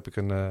Helder heb ik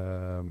een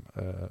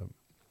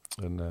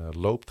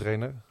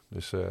looptrainer.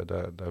 Dus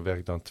daar werk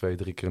ik dan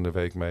 2-3 keer in de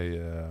week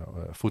mee.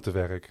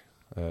 Voetenwerk,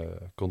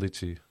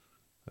 conditie.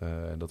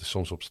 En dat is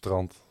soms op het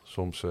strand,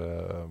 soms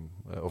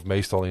of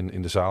meestal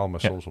in de zaal, maar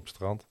soms op het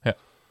strand. Ja.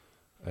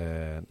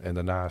 En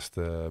daarnaast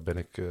ben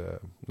ik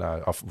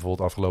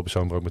bijvoorbeeld afgelopen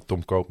zomer ook met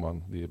Tom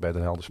Koopman, die bij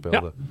Den Helder speelde.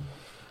 Ja.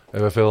 En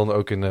we hebben veel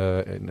ook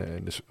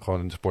gewoon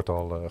in de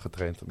sporthal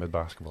getraind met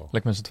basketbal.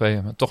 Lekker met z'n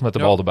tweeën, toch met de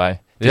bal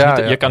erbij.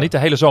 Je kan niet de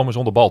hele zomer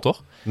zonder bal,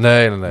 toch?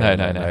 Nee.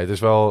 Het is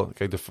wel,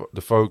 kijk,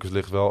 de focus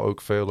ligt wel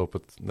ook veel op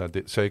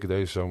het, zeker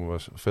deze zomer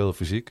was veel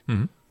fysiek.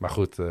 Maar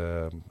goed,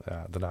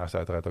 daarnaast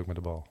uiteraard ook met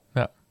de bal.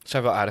 Ja. Het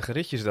zijn wel aardige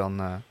ritjes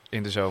dan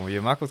in de zomer.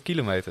 Je maakt wat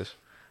kilometers.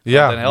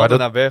 Ja, Den Helder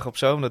naar Berg op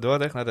Zoom, naar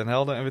Dordrecht, naar Den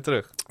Helder en weer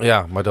terug.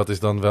 Ja, maar dat is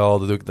dan wel,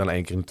 dat doe ik dan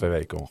 1 keer in de 2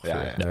 weken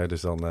ongeveer. Ja.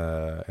 Dus dan,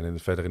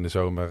 verder in de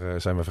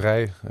zomer zijn we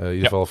vrij. In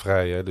ieder geval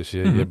vrij, hè? Dus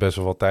je hebt best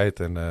wel wat tijd.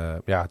 En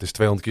het is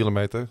 200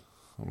 kilometer.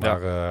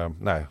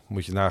 Maar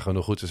moet je nagaan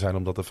hoe goed ze zijn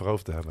om dat ervoor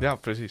over te hebben. Ja,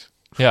 precies.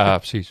 Ja,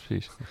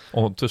 precies.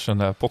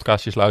 Ondertussen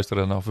podcastjes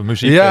luisteren over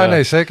muziek. Ja,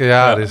 nee, zeker.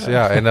 Ja, dus,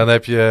 en dan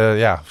heb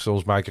je,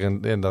 soms maak je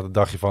er een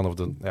dagje van. Of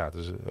het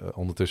is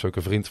ondertussen ook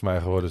een vriend van mij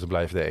geworden, dus dan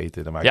blijf je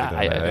eten. Dan maak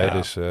je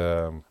Dus,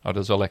 dat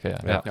is wel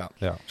lekker, ja.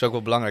 Het is ook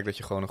wel belangrijk dat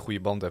je gewoon een goede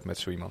band hebt met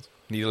zo iemand.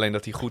 Niet alleen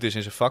dat hij goed is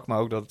in zijn vak, maar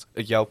ook dat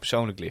het jou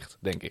persoonlijk ligt,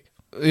 denk ik.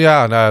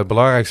 Ja, het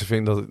belangrijkste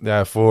vind ik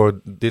dat voor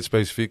dit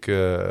specifiek,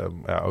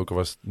 ook al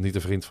was het niet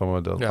een vriend van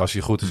me, dat als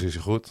hij goed is, is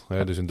hij goed.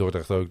 Dus in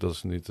Dordrecht ook, dat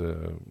is niet,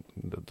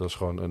 dat is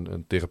gewoon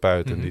een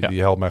therapeut en die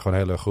helpt mij gewoon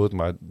heel erg goed.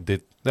 Maar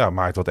dit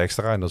maakt wat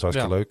extra en dat is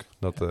hartstikke leuk.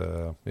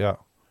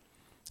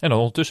 En dan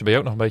ondertussen ben je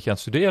ook nog een beetje aan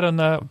het studeren,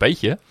 een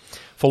beetje,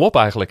 volop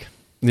eigenlijk.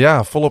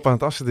 Ja, volop aan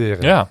het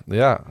afstuderen.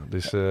 Ja.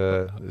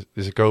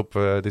 Dus ik hoop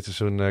dit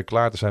seizoen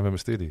klaar te zijn met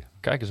mijn studie.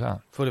 Kijk eens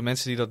aan. Voor de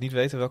mensen die dat niet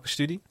weten, welke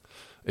studie?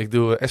 Ik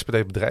doe SPD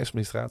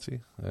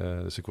bedrijfsadministratie.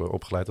 Dus ik word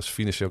opgeleid als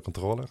financieel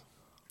controller.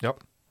 Ja.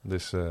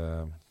 Dus,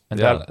 en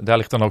daar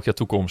ligt dan ook je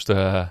toekomst.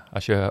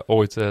 Als je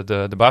ooit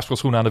de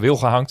basketbalschoenen aan de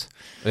wilgen hangt.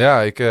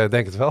 Ja, ik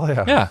denk het wel,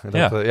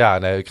 ja.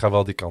 Ik ga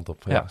wel die kant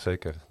op. Ja,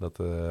 zeker.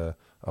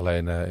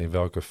 Alleen in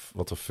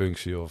wat voor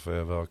functie of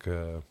welke...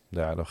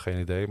 nog geen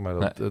idee.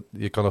 Maar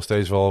je kan nog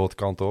steeds wel wat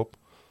kanten op.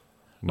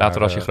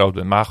 Later als je groot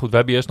bent. Maar goed, we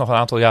hebben eerst nog een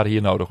aantal jaren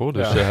hier nodig, hoor.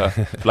 Dus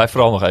blijf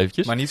vooral nog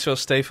eventjes. Maar niet zoals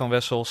Stefan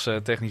Wessels,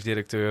 technisch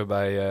directeur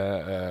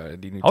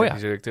die nu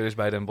technisch directeur is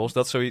bij Den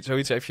Bosch.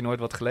 Zoiets heeft je nooit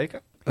wat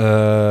geleken?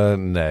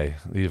 Nee, in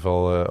ieder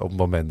geval op het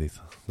moment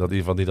niet. In ieder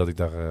geval niet dat ik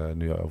daar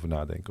nu over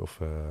nadenk.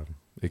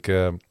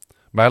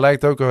 Maar het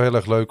lijkt ook wel heel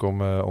erg leuk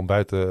om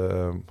buiten,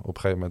 op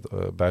een gegeven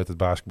moment buiten het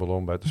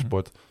basketbal buiten de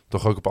sport,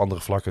 toch ook op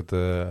andere vlakken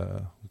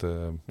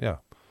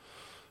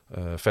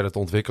verder te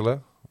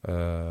ontwikkelen.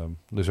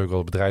 Dus ook wel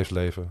het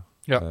bedrijfsleven.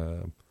 Ja.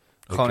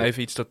 Gewoon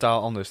even iets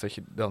totaal anders. Dat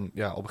je dan,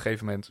 op een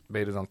gegeven moment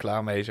ben je er dan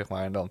klaar mee, zeg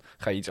maar. En dan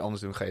ga je iets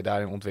anders doen, ga je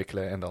daarin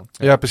ontwikkelen en dan...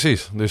 Ja,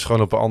 precies. Dus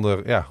gewoon op een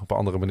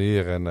andere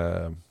manier.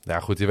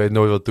 En goed, je weet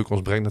nooit wat de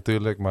toekomst brengt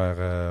natuurlijk. Maar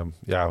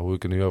hoe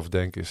ik er nu over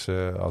denk is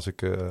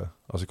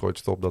als ik ooit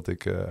stop, dat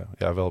ik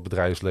wel het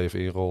bedrijfsleven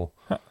inrol.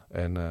 Ja.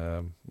 En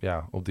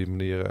op die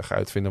manier ga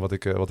uitvinden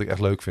wat ik echt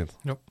leuk vind.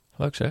 Ja.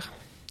 Leuk zeg.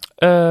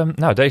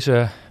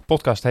 Deze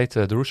podcast heet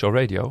The Russo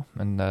Radio.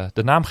 En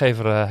de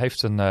naamgever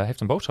heeft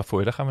een boodschap voor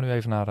je. Daar gaan we nu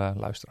even naar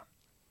luisteren.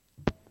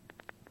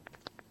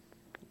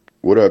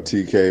 What up,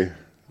 TK?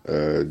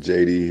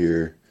 JD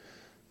here.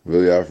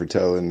 Wil jou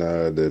vertellen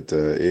dat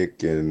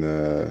ik en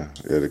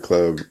de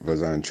club we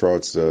zijn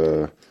trots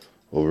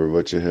over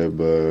wat je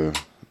hebt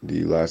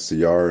die laatste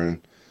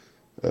jaren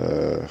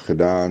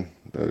gedaan.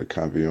 De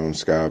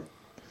kampioenschap.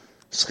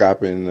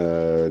 Schapen,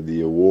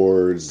 de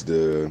awards,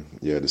 de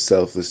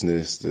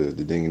selflessness,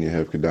 de dingen je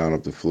hebt gedaan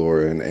op de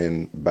vloer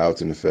en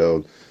buiten het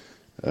veld.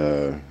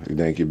 Ik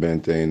denk je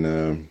bent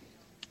een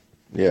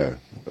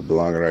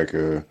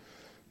belangrijke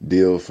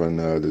deel van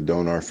de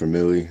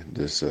Donar-familie.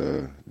 Dus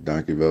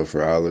dank je wel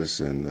voor alles.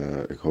 En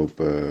ik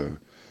hoop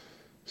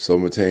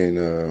zometeen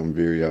om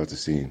weer jou te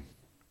zien.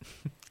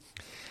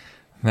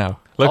 Nou,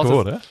 leuke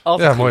woorden, hè?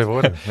 Ja, mooie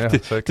woorden. Ja,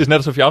 het is net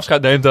alsof je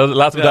afscheid neemt.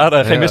 Laten we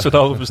daar geen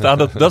misverstand over bestaan.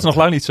 Dat is nog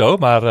lang niet zo.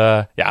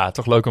 Maar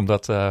toch leuk om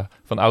dat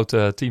van oud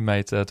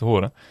teammate te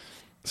horen.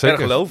 Zeker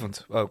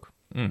gelovend ook.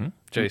 Mm-hmm.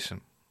 Jason.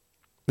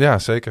 Ja,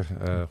 zeker.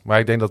 Maar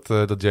ik denk dat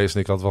Jason en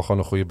ik altijd wel gewoon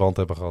een goede band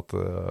hebben gehad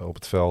op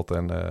het veld.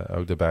 En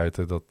ook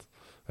daarbuiten.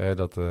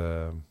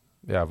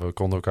 We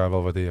konden elkaar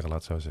wel waarderen, laat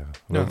ik zo zeggen.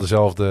 We hadden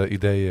dezelfde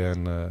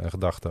ideeën en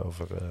gedachten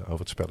over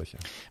het spelletje.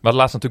 Maar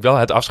laatst natuurlijk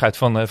wel het afscheid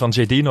van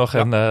JD nog. Ja.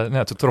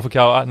 En toen trof ik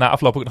jou na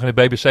afloop ook nog in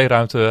de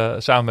BBC-ruimte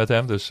samen met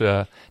hem. Dus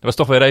dat was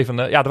toch weer even...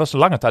 dat was een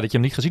lange tijd dat je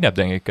hem niet gezien hebt,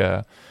 denk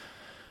ik.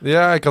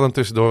 Ja, ik had hem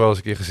tussendoor wel eens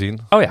een keer gezien.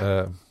 Oh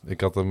ja.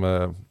 Ik had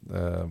hem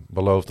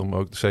beloofd om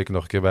ook zeker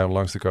nog een keer bij hem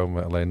langs te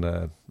komen.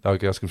 Alleen elke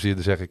keer als ik hem zie,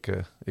 dan zeg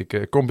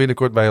ik kom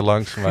binnenkort bij je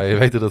langs. Maar je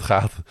weet hoe dat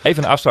gaat.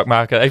 Even een afspraak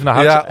maken, even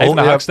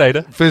naar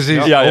Haakstede.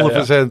 Precies, ja,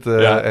 100%.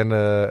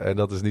 En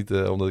dat is niet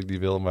omdat ik die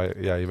wil,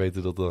 maar je weet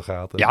hoe dat dan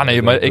gaat. Ja,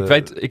 nee, maar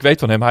ik weet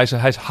van hem. Hij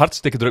is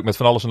hartstikke druk met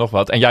van alles en nog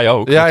wat. En jij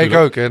ook. Ja,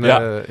 natuurlijk. Ik ook.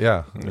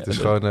 En het is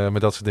gewoon,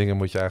 met dat soort dingen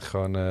moet je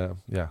eigenlijk gewoon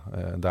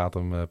een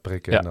datum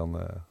prikken. En dan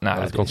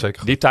dat komt zeker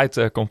goed. Die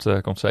tijd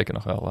komt zeker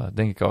nog wel,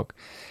 denk ik ook.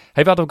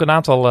 Hey, we hadden ook een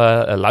aantal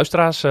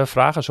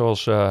luisteraarsvragen,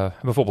 zoals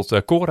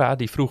bijvoorbeeld Cora.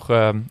 Die vroeg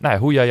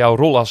hoe jij jouw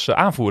rol als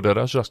aanvoerder,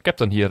 als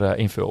captain hier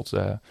invult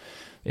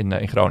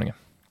in Groningen.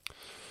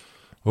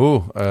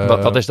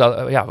 Wat is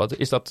dat? Wat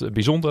is dat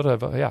bijzonder?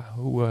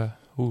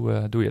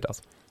 Hoe doe je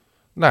dat?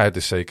 Nou, het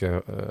is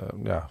zeker,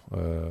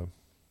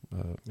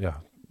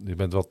 je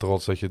bent wel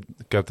trots dat je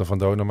captain van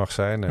Donar mag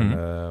zijn.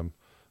 En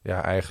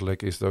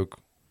eigenlijk is het ook,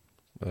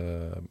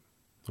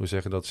 hoe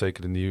zeg je dat,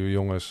 zeker de nieuwe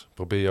jongens,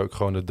 probeer je ook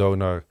gewoon de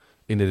Donar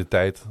in de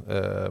tijd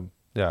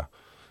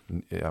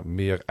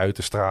meer uit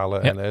te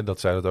stralen. Ja. En dat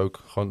zij dat ook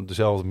gewoon op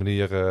dezelfde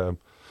manier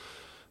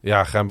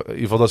gaan, in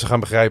ieder geval dat ze gaan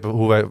begrijpen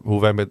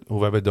hoe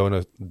wij bij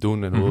Donar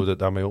doen en hoe we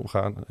daarmee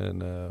omgaan.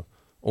 En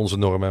onze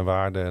normen en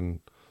waarden.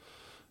 En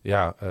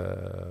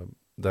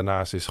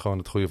daarnaast is gewoon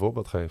het goede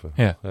voorbeeld geven.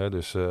 Ja.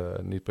 Dus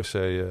niet per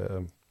se...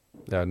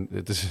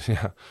 het is,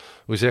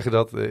 hoe zeg je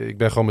dat? Ik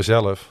ben gewoon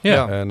mezelf.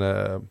 Ja.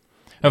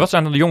 En wat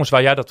zijn dan de jongens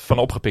waar jij dat van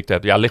opgepikt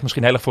hebt? Ja, ligt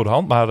misschien heel erg voor de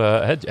hand,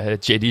 maar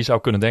JD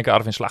zou kunnen denken,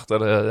 Arvin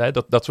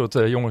Slachter, dat soort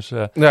jongens.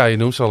 Ja, je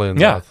noemt ze al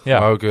inderdaad. Ja.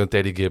 Maar ook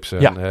Teddy Gibson.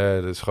 Ja.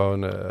 Dat is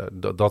gewoon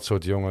dat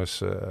soort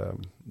jongens,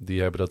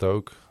 die hebben dat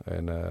ook.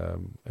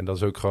 En dat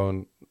is ook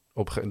gewoon,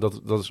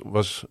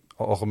 was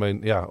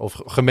algemeen,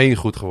 of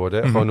gemeengoed geworden.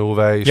 Hè? Mm-hmm. Gewoon hoe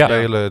wij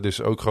spelen,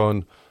 dus ook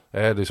gewoon...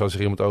 dus als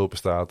er iemand open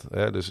staat,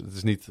 dus het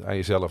is niet aan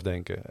jezelf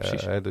denken.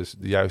 Dus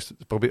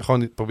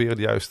proberen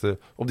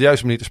op de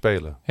juiste manier te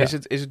spelen. Ja.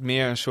 Is het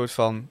meer een soort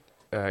van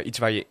iets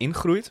waar je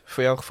ingroeit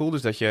voor jouw gevoel?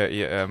 Dus dat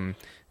je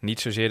niet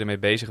zozeer ermee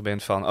bezig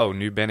bent van,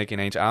 nu ben ik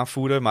ineens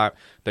aanvoerder, maar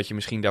dat je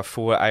misschien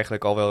daarvoor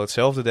eigenlijk al wel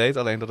hetzelfde deed,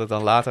 alleen dat het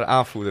dan later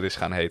aanvoerder is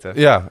gaan heten.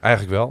 Ja,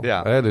 eigenlijk wel.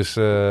 Ja. Dus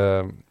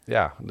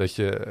dat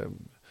je...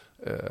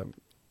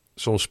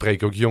 soms spreek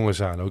ik ook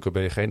jongens aan, ook al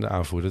ben je geen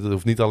aanvoerder. Dat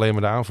hoeft niet alleen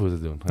maar de aanvoerder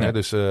te doen. Ja. Hè?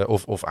 Dus,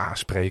 of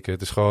aanspreken.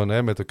 Het is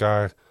gewoon met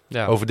elkaar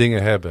over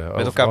dingen hebben.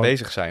 Met elkaar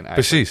bezig zijn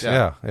eigenlijk. Precies,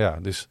 ja.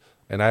 Dus,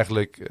 en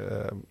eigenlijk,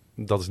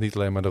 dat is niet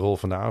alleen maar de rol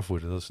van de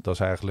aanvoerder. Dat is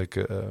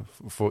eigenlijk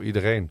voor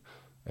iedereen.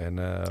 En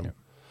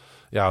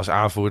als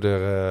aanvoerder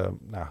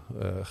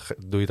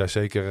doe je daar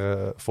zeker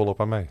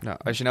volop aan mee. Nou,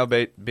 als je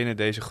nou binnen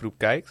deze groep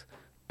kijkt,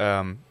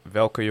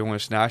 welke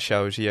jongens naast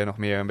jou zie jij nog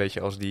meer een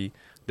beetje als de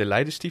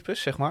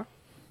leiderstypes, zeg maar?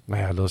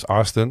 Nou ja, dat is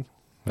Arsten.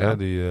 Ja.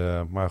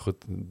 Maar goed,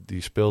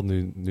 die speelt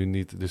nu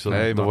niet. Dus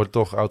dan wordt het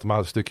toch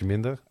automatisch een stukje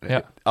minder.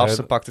 Ja.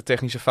 Arsten pakt de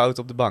technische fout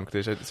op de bank,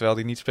 dus, terwijl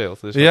hij niet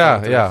speelt. Dus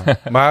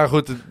maar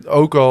goed,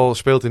 ook al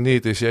speelt hij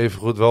niet, is hij even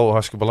goed wel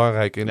hartstikke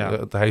belangrijk.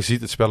 Hij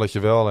ziet het spelletje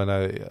wel en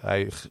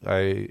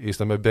hij is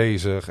daarmee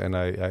bezig. En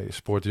hij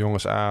spoort de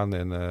jongens aan.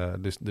 En,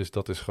 dus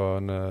dat is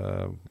gewoon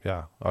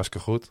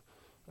hartstikke goed.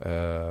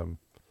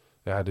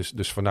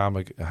 Dus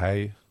voornamelijk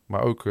hij,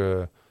 maar ook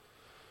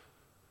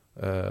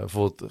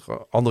bijvoorbeeld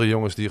andere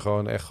jongens die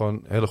gewoon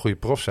hele goede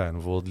profs zijn.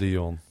 Bijvoorbeeld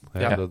Leon.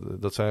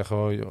 Dat zijn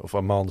gewoon, of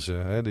Amanse,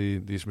 hè,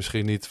 die is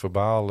misschien niet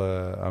verbaal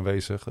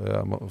aanwezig.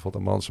 Bijvoorbeeld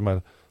Amanse,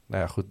 maar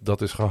nou ja, goed,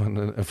 dat is gewoon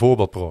een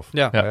voorbeeldprof.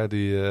 Hè,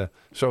 die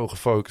zo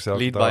gefocust elke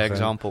Lead dag. by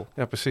example.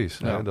 Ja, precies.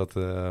 Ja. Hè, dat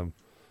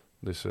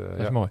is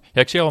mooi.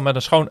 Ja, ik zie al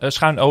met een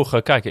schuin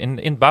oog kijken. In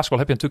het basketbal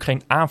heb je natuurlijk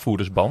geen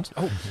aanvoerdersband.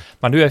 Oh.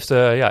 Maar nu heeft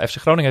FC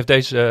Groningen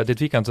heeft dit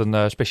weekend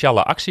een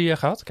speciale actie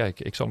gehad. Kijk,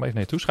 ik zal hem even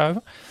naar je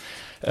toeschuiven.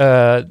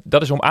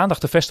 Dat is om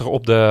aandacht te vestigen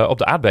op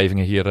de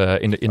aardbevingen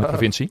hier in de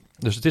provincie.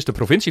 Dus het is de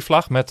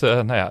provincievlag met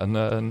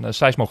een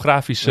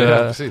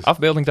seismografische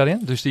afbeelding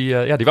daarin. Dus die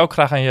wou ik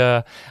graag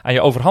aan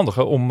je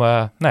overhandigen om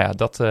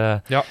dat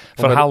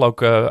verhaal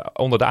ook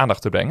onder de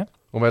aandacht te brengen.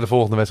 Om bij de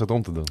volgende wedstrijd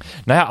om te doen.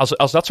 Nou ja,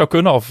 als dat zou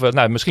kunnen. Of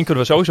misschien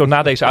kunnen we sowieso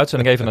na deze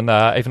uitzending even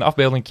een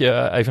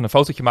afbeeldingje, even een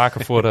fotootje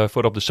maken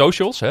voor op de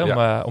socials. Hè,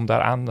 om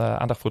daar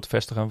aandacht voor te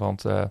vestigen.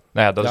 Want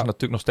dat is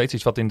natuurlijk nog steeds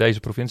iets wat in deze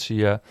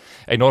provincie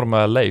enorm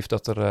leeft.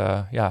 Dat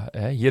er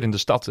hier in de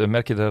stad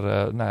merk je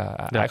er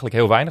eigenlijk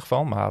heel weinig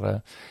van.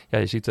 Maar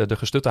je ziet de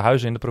gestutte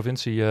huizen in de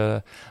provincie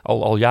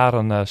al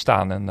jaren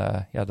staan.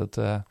 En dat...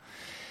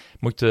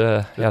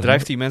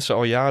 drijft die mensen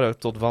al jaren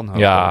tot wanhoop.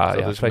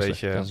 Dat is een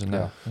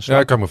beetje...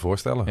 ik kan me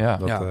voorstellen.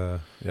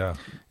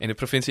 In de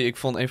provincie, ik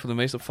vond een van de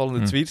meest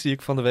opvallende tweets die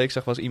ik van de week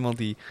zag, was iemand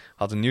die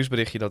had een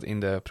nieuwsberichtje dat in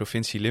de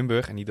provincie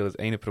Limburg, en niet dat het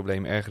ene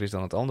probleem erger is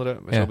dan het andere,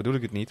 zo bedoel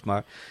ik het niet,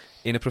 maar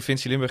in de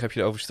provincie Limburg heb je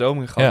de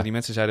overstromingen gehad. En die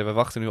mensen zeiden, we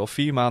wachten nu al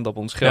 4 maanden op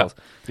ons geld.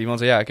 Iemand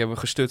zei, ik heb een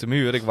gestutte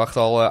muur. Ik wacht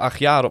al 8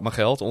 jaar op mijn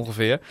geld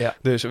ongeveer. Ja.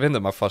 Dus wend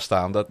er maar vast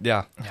staan.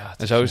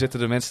 En zo zitten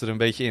de mensen er een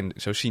beetje in.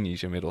 Zo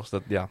cynisch inmiddels.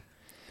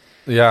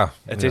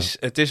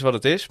 Het is wat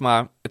het is,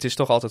 maar het is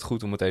toch altijd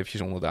goed om het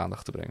eventjes onder de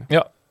aandacht te brengen.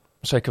 Ja,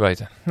 zeker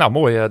weten. Nou,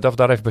 mooi dat we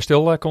daar even bij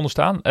stil konden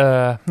staan.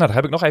 Dan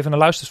heb ik nog even een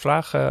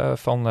luistersvraag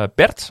van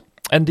Bert.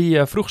 En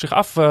die vroeg zich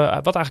af wat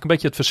eigenlijk een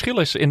beetje het verschil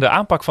is in de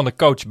aanpak van de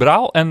coach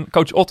Braal en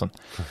coach Otten.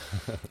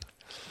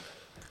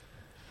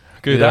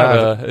 Kun je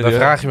daar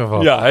vraag je me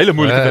van. Ja, hele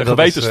moeilijke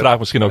gewetensvraag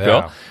misschien ook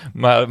wel.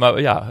 Maar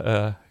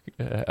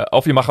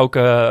of je mag ook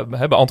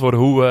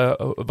beantwoorden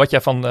wat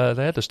jij van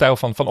de stijl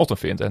van Otten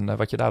vindt. En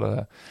wat je daar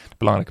de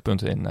belangrijke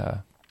punten in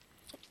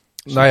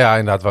ziet. Nou ja,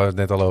 inderdaad, waar we het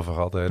net al over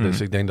hadden.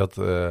 Dus ik denk dat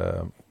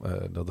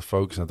de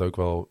focus net ook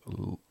wel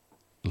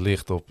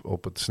ligt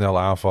op het snel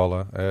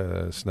aanvallen.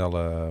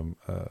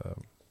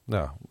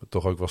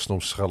 Toch ook wel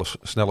soms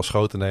snelle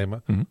schoten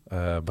nemen.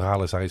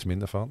 Bralen is daar iets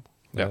minder van.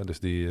 Dus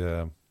die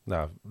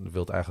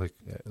wil eigenlijk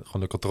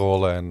gewoon de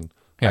controle en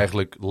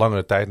eigenlijk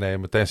langere tijd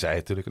nemen. Tenzij je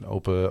natuurlijk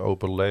een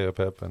open lay-up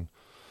hebt en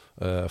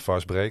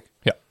fast break.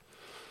 Ja.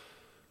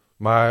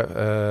 Maar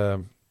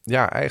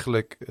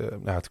eigenlijk,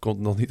 het komt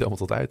nog niet allemaal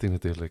tot uiting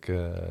natuurlijk.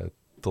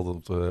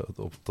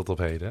 Tot op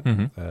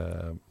heden.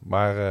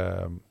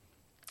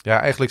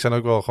 Eigenlijk zijn er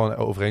ook wel gewoon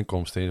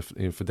overeenkomsten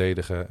in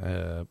verdedigen.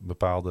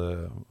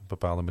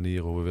 Bepaalde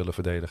manieren hoe we willen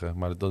verdedigen.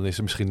 Maar dan is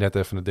er misschien net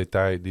even een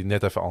detail die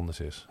net even anders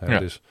is. Hè?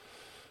 Dus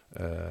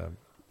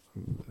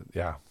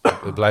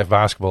het blijft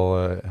basketbal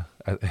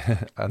aan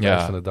het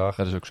eind van de dag.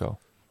 Dat is ook zo.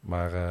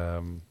 Maar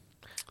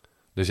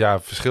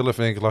verschillen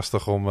vind ik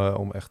lastig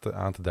om echt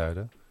aan te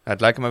duiden. Ja,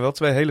 het lijken mij wel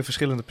 2 hele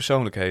verschillende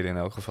persoonlijkheden in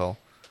elk geval.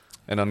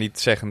 En dan niet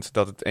zeggend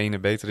dat het ene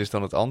beter is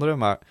dan het andere,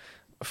 maar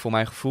voor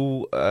mijn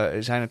gevoel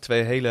zijn er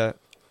 2 hele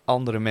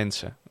andere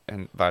mensen.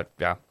 En waar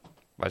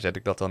zet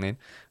ik dat dan in?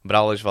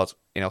 Braal is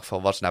in elk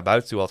geval naar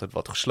buiten toe altijd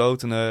wat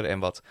geslotener en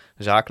wat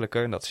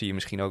zakelijker. En dat zie je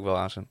misschien ook wel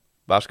aan zijn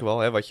basketbal,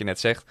 hè, wat je net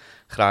zegt.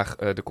 Graag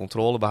de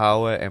controle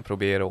behouden en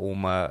proberen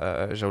om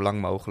zo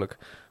lang mogelijk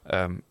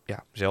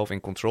zelf in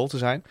control te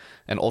zijn.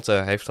 En Otte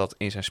heeft dat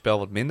in zijn spel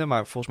wat minder,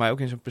 maar volgens mij ook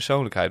in zijn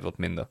persoonlijkheid wat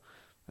minder.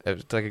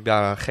 Trek ik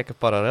daar een gekke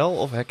parallel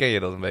of herken je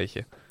dat een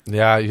beetje?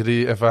 Ja,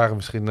 jullie ervaren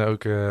misschien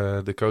ook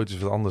de coaches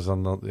wat anders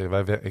dan ik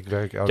werk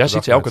elke dag. Jij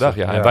ziet ze elke dag,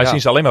 ja. En wij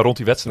zien ze alleen maar rond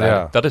die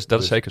wedstrijden. Ja.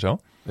 Dat is zeker zo.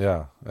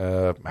 Ja,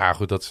 maar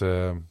goed,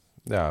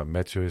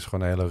 Matthew is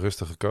gewoon een hele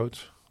rustige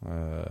coach.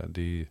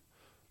 Die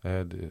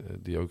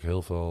ook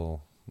heel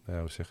veel,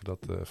 hoe zeg je dat,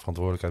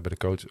 verantwoordelijkheid bij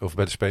de coach of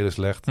bij de spelers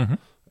legt.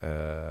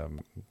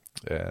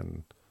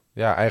 En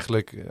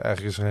eigenlijk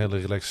is er een hele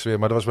relaxe sfeer.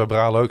 Maar dat was bij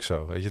Braal ook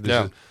zo, weet je.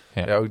 Dus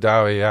ook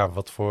daar weer,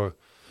 wat voor...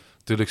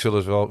 Natuurlijk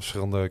zullen ze wel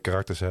verschillende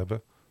karakters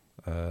hebben.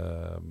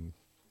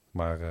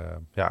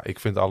 Ik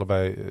vind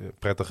allebei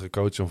prettige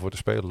coaches om voor te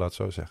spelen, laat het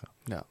zo zeggen.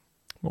 Ja.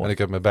 En ik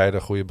heb met beide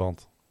een goede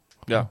band.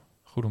 Ja,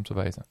 goed om te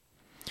weten.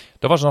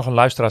 Er was nog een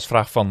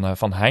luisteraarsvraag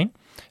van Hein.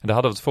 En daar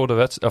hadden we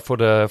het voor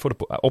de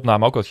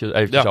opname ook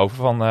eventjes over.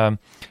 Van,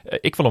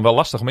 ik vond hem wel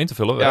lastig om in te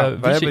vullen.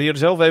 Wij hebben hier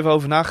zelf even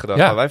over nagedacht.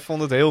 Maar wij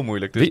vonden het heel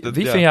moeilijk. Dus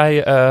wie vind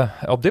jij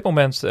op dit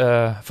moment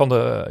van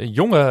de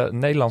jonge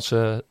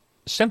Nederlandse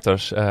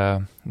centers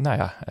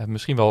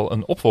misschien wel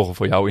een opvolger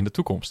voor jou in de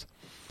toekomst?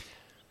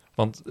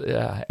 Want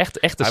echt de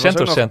centers. Hij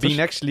was ook nog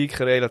B-Next League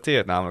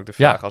gerelateerd, namelijk de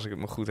vraag, als ik het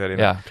me goed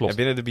herinner. Ja, klopt. En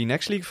binnen de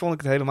B-Next League vond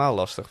ik het helemaal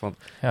lastig. Want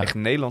echt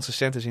Nederlandse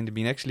centers in de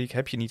B-Next League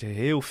heb je niet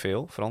heel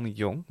veel. Vooral niet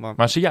jong.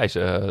 Maar zie jij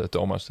ze,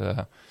 Thomas?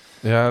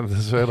 Ja, dat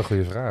is een hele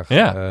goede vraag.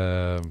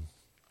 Ja.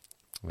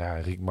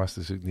 Riek Mast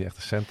is natuurlijk niet echt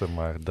een center,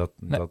 maar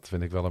dat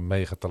vind ik wel een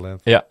mega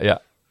talent.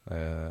 Ja.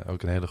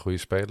 Ook een hele goede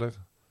speler.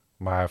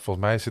 Maar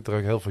volgens mij zitten er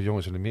ook heel veel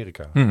jongens in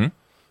Amerika. Mm-hmm.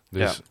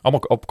 Dus...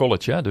 Allemaal op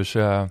college, hè? Dus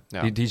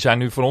die zijn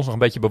nu voor ons nog een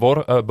beetje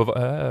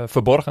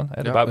verborgen,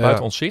 hè?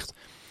 Buiten ons zicht.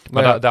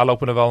 Maar daar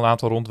lopen er wel een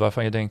aantal rond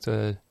waarvan je denkt,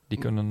 die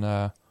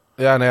kunnen...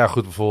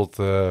 goed. Bijvoorbeeld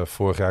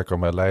vorig jaar kwam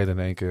bij Leiden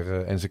in één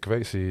keer Enzo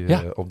Kwesi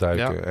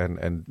opduiken. Ja.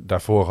 En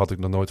daarvoor had ik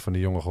nog nooit van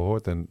die jongen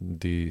gehoord. En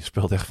die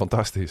speelt echt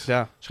fantastisch.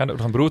 Ja. Schijnt ook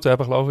nog een broer te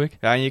hebben, geloof ik.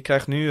 Ja, en je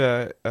krijgt nu,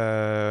 hoe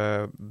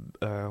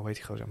heet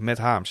die gozer? Matt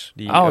Harms.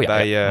 Die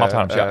Matt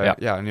Harms,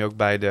 nu ook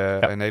bij de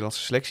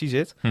Nederlandse selectie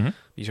zit. Mm-hmm.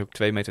 Die is ook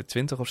 2,20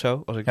 meter of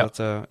zo. Als ik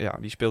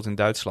die speelt in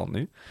Duitsland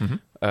nu.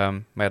 Mm-hmm.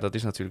 Maar dat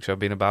is natuurlijk zo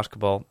binnen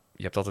basketbal.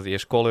 Je hebt altijd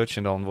eerst college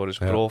en dan worden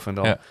ze prof. En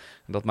dan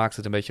dat maakt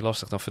het een beetje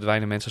lastig. Dan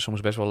verdwijnen mensen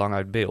soms best wel lang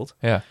uit beeld.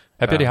 Ja.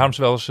 Heb je die Harms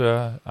wel eens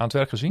aan het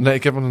werk gezien? Nee,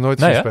 ik heb hem nog nooit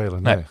zien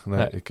spelen. Nee.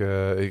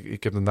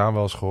 Ik heb de naam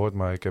wel eens gehoord,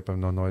 maar ik heb hem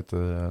nog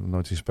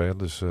nooit zien spelen.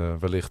 Dus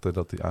wellicht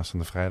dat hij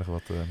aanstaande vrijdag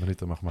wat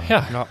minuten mag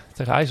maken. Ja,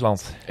 tegen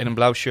IJsland. In een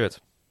blauw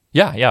shirt.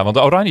 Ja, want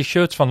de oranje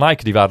shirts van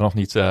Nike die waren nog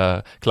niet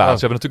klaar. Ze hebben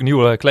natuurlijk een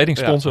nieuwe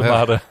kledingsponsor,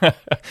 maar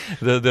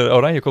de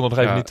oranje kon nog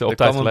even niet op tijd geleden.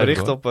 Er kwam een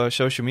bericht op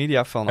social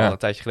media van al een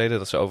tijdje geleden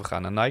dat ze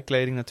overgaan naar Nike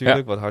kleding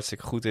natuurlijk, wat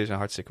hartstikke goed is en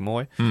hartstikke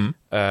mooi. Mm.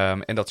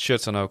 En dat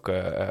shirts dan ook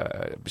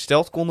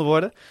besteld konden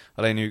worden.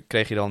 Alleen nu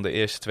kreeg je dan de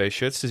eerste 2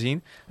 shirts te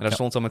zien. En daar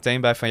stond dan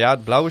meteen bij van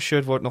het blauwe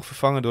shirt wordt nog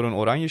vervangen door een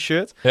oranje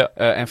shirt. Ja.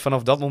 En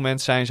vanaf dat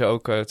moment zijn ze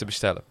ook te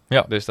bestellen.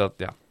 Ja. Dus dat,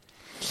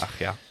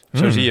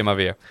 Zo zie je maar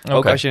weer. Okay.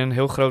 Ook als je een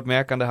heel groot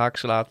merk aan de haak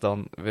slaat,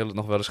 dan wil het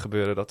nog wel eens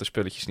gebeuren dat de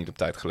spulletjes niet op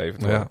tijd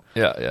geleverd worden.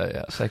 Ja,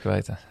 zeker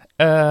weten.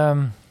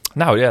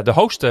 De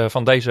host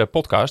van deze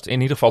podcast,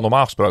 in ieder geval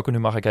normaal gesproken, nu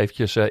mag ik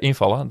eventjes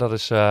invallen, dat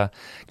is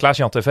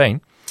Klaas-Jan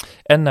Terveen.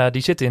 En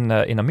die zit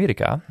in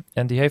Amerika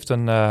en die heeft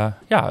een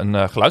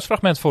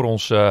geluidsfragment voor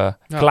ons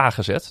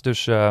klaargezet.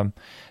 Dus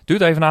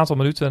duurt even een aantal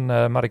minuten,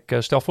 maar ik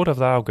stel voor dat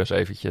we daar ook eens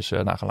eventjes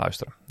naar gaan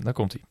luisteren. Daar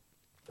komt hij.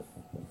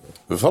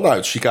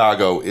 Vanuit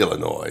Chicago,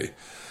 Illinois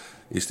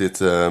is dit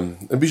een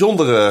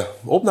bijzondere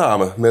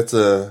opname met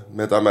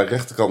aan mijn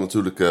rechterkant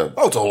natuurlijk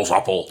Wouter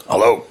Holsappel.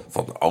 Hallo.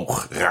 Van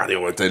Oog,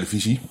 Radio en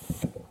Televisie.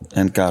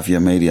 En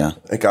KVM Media.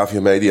 En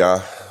KVM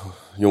Media.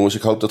 Jongens,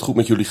 ik hoop dat het goed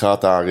met jullie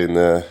gaat daar in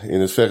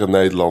het verre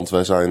Nederland.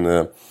 Wij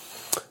zijn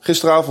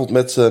gisteravond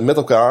met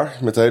elkaar,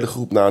 met de hele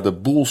groep, naar de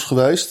Bulls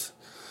geweest.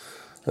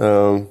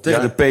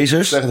 Tegen de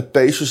Pacers. Tegen de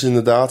Pacers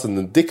inderdaad.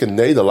 Een dikke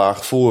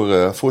nederlaag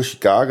voor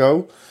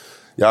Chicago.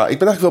 Ja, ik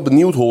ben eigenlijk wel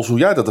benieuwd, Hols, hoe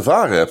jij dat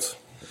ervaren hebt.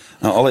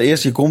 Nou,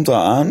 allereerst, je komt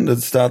daar aan.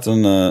 Er staat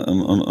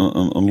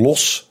een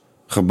los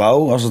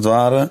gebouw, als het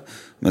ware.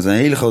 Met een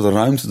hele grote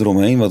ruimte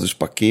eromheen, wat dus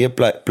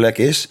parkeerplek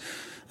is.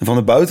 En van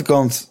de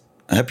buitenkant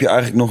heb je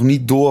eigenlijk nog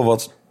niet door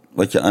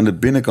wat je aan de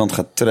binnenkant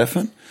gaat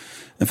treffen.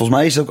 En volgens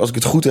mij is het ook, als ik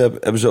het goed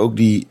heb, hebben ze ook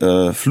die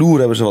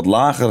vloer wat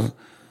lager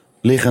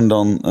liggen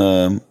dan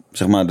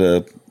zeg maar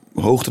de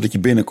hoogte dat je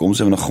binnenkomt.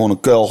 Ze hebben nog gewoon een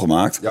kuil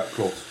gemaakt. Ja,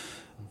 klopt.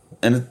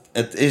 En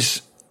het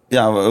is...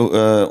 Ja,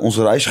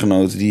 onze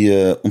reisgenoot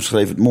die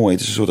omschreef het mooi.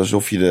 Het is een soort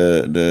alsof je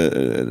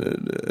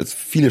het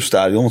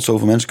Philipsstadion, want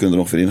zoveel mensen kunnen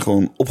er ongeveer in,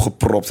 gewoon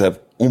opgepropt hebt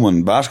om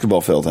een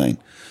basketbalveld heen.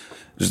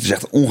 Dus het is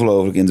echt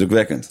ongelooflijk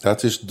indrukwekkend. Ja,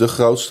 het is de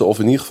grootste, of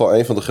in ieder geval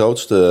een van de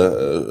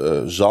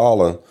grootste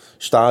zalen,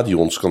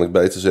 stadions kan ik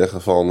beter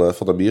zeggen, van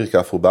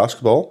Amerika voor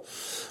basketbal.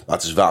 Maar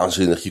het is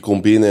waanzinnig. Je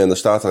komt binnen en er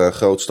staat er een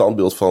groot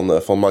standbeeld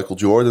van Michael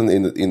Jordan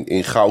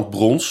in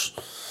goudbrons.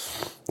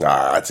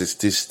 Ja,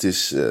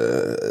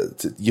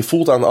 je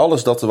voelt aan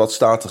alles dat er wat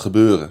staat te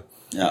gebeuren.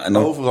 Ja, en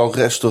dan... Overal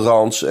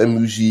restaurants en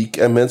muziek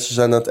en mensen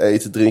zijn aan het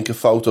eten, drinken,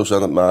 foto's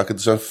aan het maken.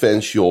 Er zijn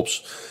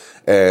fanshops.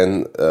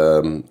 En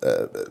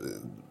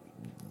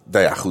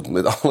goed,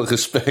 met alle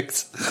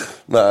respect.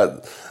 Maar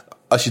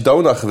als je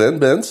Donar gewend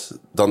bent,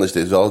 dan is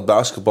dit wel het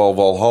basketbal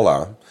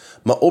Walhalla.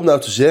 Maar om nou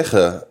te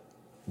zeggen,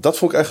 dat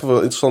vond ik echt wel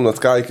interessant om te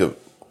kijken,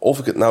 of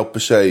ik het nou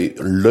per se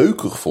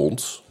leuker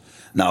vond.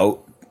 Nou,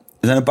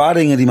 er zijn een paar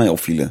dingen die mij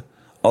opvielen.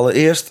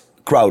 Allereerst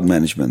crowd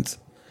management.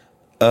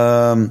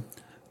 Er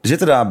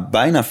zitten daar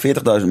bijna 40.000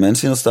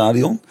 mensen in het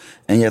stadion.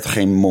 En je hebt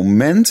geen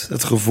moment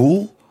het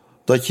gevoel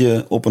dat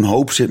je op een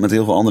hoop zit met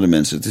heel veel andere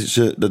mensen. Het is,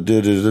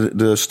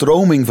 de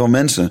stroming van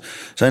mensen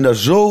zijn daar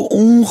zo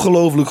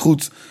ongelooflijk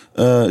goed.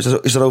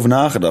 Is daarover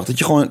nagedacht. Dat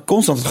je gewoon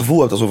constant het gevoel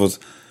hebt alsof het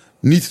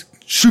niet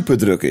super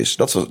druk is.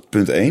 Dat is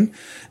punt 1.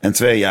 En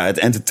 2, het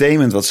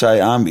entertainment wat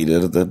zij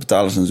aanbieden. Daar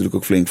betalen ze natuurlijk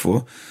ook flink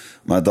voor.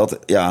 Maar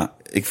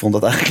ik vond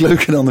dat eigenlijk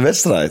leuker dan de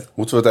wedstrijd.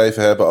 Moeten we het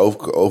even hebben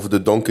over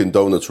de Dunkin'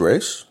 Donuts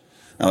race?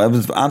 Nou, we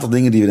hebben een aantal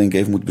dingen die we denk ik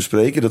even moeten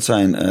bespreken. Dat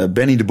zijn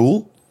Benny de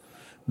Boel,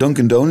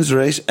 Dunkin' Donuts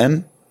race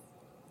en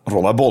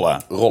Rolla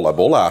Bolla. Rolla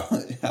Bolla.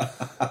 Ja.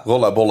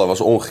 Rolla Bolla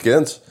was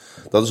ongekend.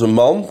 Dat is een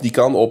man die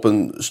kan op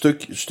een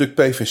stuk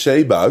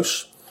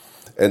PVC-buis.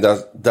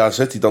 En daar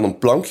zet hij dan een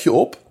plankje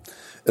op.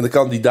 En dan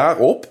kan hij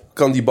daarop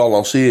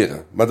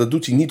balanceren. Maar dat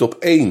doet hij niet op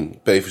 1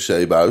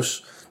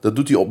 PVC-buis. Dat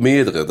doet hij op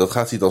meerdere. Dat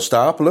gaat hij dan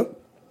stapelen.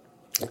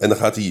 En dan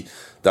gaat hij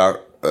daar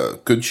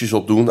kunstjes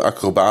op doen,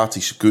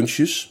 acrobatische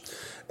kunstjes.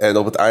 En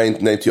op het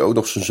eind neemt hij ook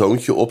nog zijn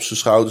zoontje op zijn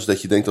schouders.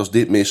 Dat je denkt, als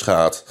dit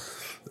misgaat,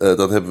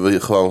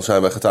 dan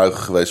zijn wij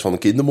getuigen geweest van een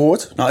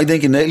kindermoord. Nou, ik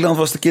denk in Nederland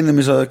was de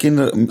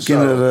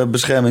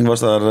kinderbescherming was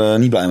daar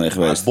niet blij mee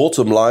geweest. Maar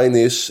bottom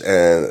line is,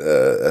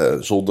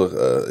 en zonder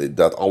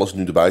inderdaad alles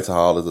nu erbij te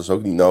halen, dat is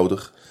ook niet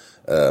nodig.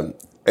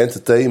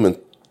 Entertainment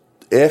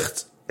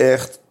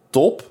echt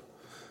top.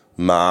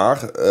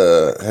 Maar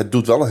het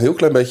doet wel een heel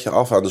klein beetje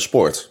af aan de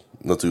sport.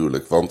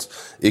 Natuurlijk, want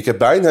ik heb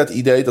bijna het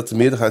idee dat de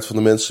meerderheid van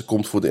de mensen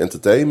komt voor de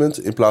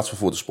entertainment in plaats van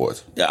voor de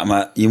sport. Ja,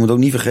 maar je moet ook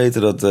niet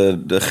vergeten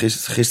dat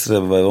gisteren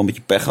hebben wij wel een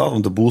beetje pech gehad.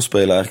 Want de Bulls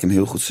spelen eigenlijk een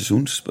heel goed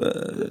seizoen.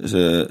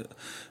 Ze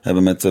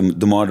hebben met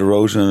DeMar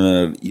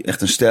DeRozan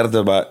echt een ster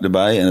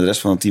erbij. En de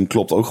rest van het team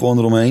klopt ook gewoon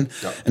eromheen.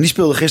 Ja. En die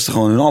speelden gisteren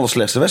gewoon hun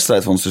allerslechtste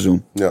wedstrijd van het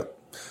seizoen. Ja,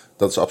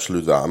 dat is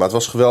absoluut waar. Maar het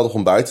was geweldig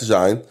om bij te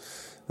zijn.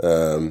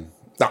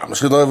 Nou,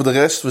 misschien dan even de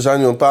rest. We zijn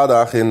nu een paar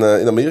dagen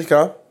in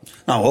Amerika.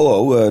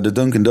 Nou, de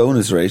Dunkin'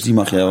 Donuts race, die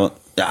mag je wel...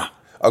 Ja.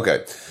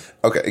 Oké,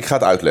 ik ga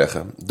het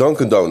uitleggen.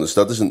 Dunkin' Donuts,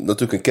 dat is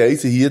natuurlijk een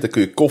keten hier. Daar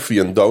kun je koffie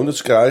en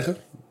donuts krijgen.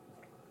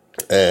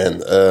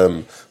 En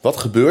wat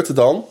gebeurt er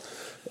dan?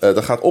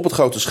 Dan gaat op het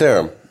grote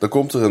scherm. Dan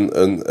komt er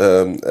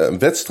een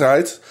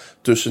wedstrijd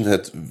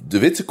tussen de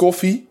witte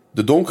koffie,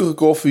 de donkere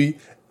koffie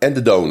en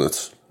de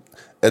donut.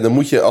 En dan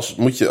moet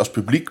je als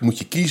publiek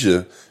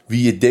kiezen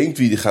wie je denkt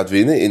wie die gaat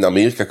winnen. In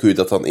Amerika kun je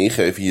dat dan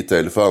ingeven in je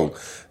telefoon.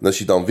 En als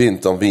je dan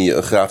wint, dan win je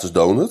een gratis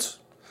donut.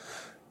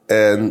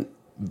 En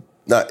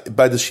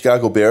bij de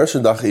Chicago Bears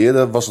een dag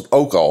eerder was het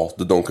ook al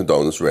de Dunkin'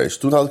 Donuts race.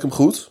 Toen had ik hem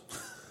goed.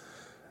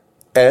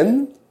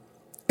 En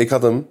ik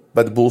had hem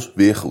bij de Bulls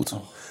weer goed.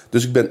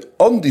 Dus ik ben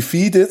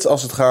undefeated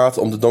als het gaat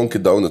om de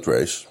Dunkin' Donut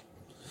race.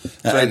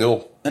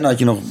 2-0. En dan had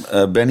je nog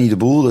Benny de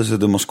Boel, dus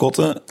de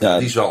mascotte. Ja,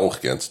 die is wel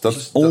ongekend. Dat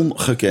is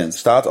ongekend.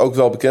 Staat ook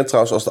wel bekend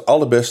trouwens als de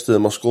allerbeste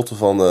mascotte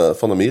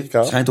van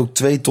Amerika. Schijnt ook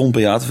 2 ton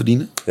per jaar te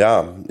verdienen.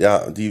 Ja,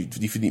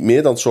 die verdient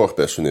meer dan het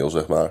zorgpersoneel,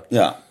 zeg maar.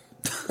 Ja.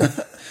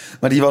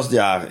 Maar die was,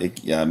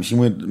 misschien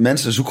moet je...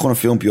 Mensen, zoek gewoon een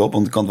filmpje op,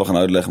 want ik kan het wel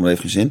gaan uitleggen, maar dat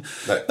heeft geen zin.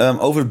 Nee.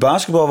 Over het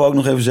basketbal wou ik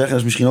nog even zeggen, dat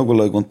is misschien ook wel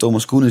leuk, want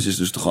Thomas Koenis is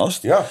dus de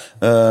gast. Ja.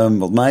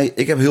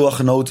 Ik heb heel erg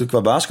genoten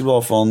qua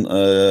basketbal van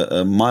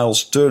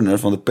Miles Turner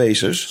van de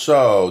Pacers.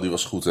 Zo, die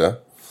was goed, hè?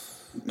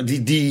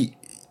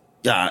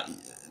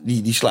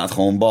 Die slaat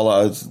gewoon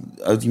ballen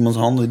uit iemands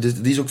handen.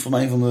 Die is ook voor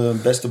mij een van de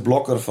beste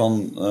blokker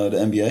van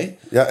de NBA.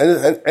 Ja,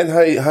 en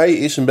hij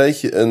is een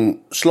beetje een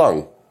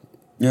slang.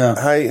 Ja.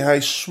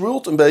 Hij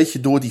swirlt een beetje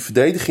door die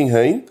verdediging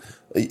heen.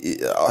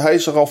 Hij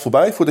is er al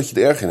voorbij voordat je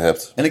er erg in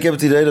hebt. En ik heb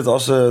het idee dat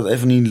als het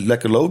even niet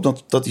lekker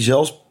loopt, dat hij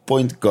zelfs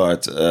point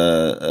guard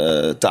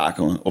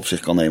taken op zich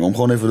kan nemen. Om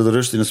gewoon even de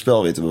rust in het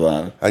spel weer te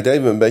bewaren. Hij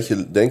deed me een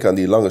beetje denken aan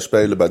die lange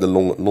speler bij de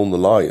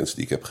London Lions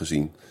die ik heb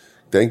gezien.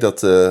 Ik denk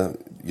dat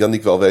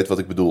Yannick wel weet wat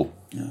ik bedoel.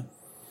 Ja.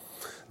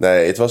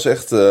 Nee, het was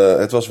echt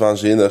het was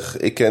waanzinnig.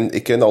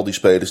 Ik ken al die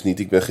spelers niet.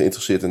 Ik ben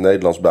geïnteresseerd in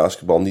Nederlands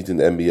basketbal, niet in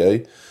de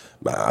NBA.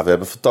 Maar we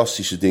hebben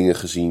fantastische dingen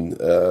gezien.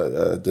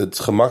 Het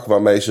gemak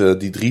waarmee ze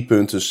die 3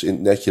 punten in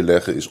het netje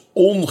leggen is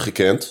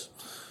ongekend.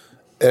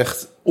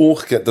 Echt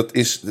ongekend.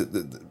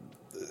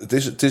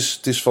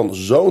 Het is van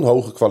zo'n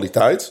hoge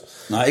kwaliteit.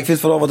 Nou, ik vind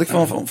vooral wat ik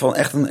van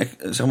echt een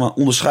zeg maar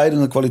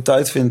onderscheidende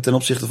kwaliteit vind ten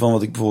opzichte van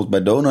wat ik bijvoorbeeld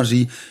bij Donar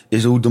zie,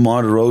 is hoe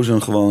DeMar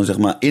DeRozan gewoon zeg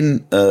maar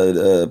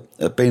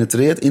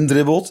penetreert,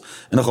 indribbelt en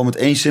dan gewoon met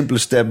 1 simpele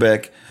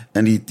stepback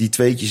en die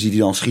tweetjes die hij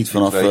dan schiet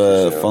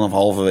vanaf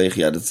halverwege.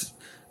 Ja, dat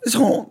is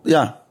gewoon,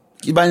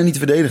 je bijna niet te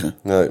verdedigen.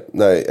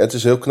 Nee, het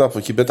is heel knap,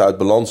 want je bent uit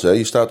balans, hè.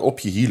 Je staat op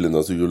je hielen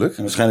natuurlijk.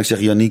 En waarschijnlijk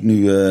zegt Yannick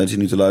zit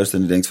nu te luisteren en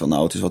die denkt van,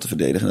 nou, het is wat te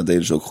verdedigen. En dat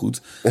deden ze ook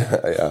goed.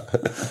 Ja,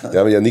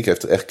 maar Yannick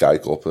heeft er echt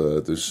kijk op.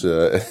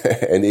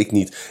 En ik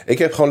niet. Ik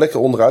heb gewoon lekker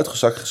onderuit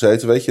gezakt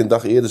gezeten. Weet je, een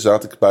dag eerder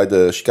zat ik bij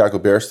de Chicago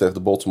Bears tegen de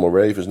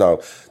Baltimore Ravens.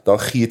 Nou, dan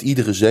giert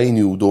iedere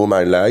zenuw door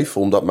mijn lijf,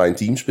 omdat mijn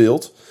team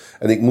speelt.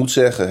 En ik moet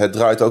zeggen, het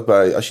draait ook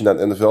als je naar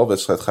een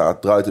NFL-wedstrijd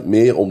gaat, draait het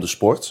meer om de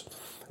sport.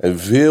 En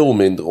veel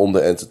minder om de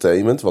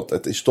entertainment. Want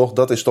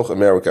dat is toch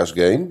America's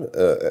game.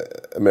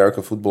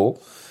 American football.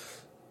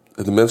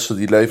 De mensen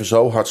die leven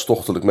zo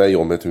hartstochtelijk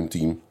mee met hun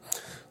team.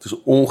 Het is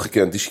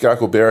ongekend. Die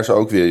Chicago Bears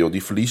ook weer, joh.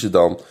 Die verliezen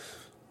dan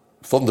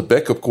van de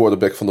backup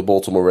quarterback van de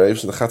Baltimore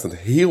Ravens. En dan gaat een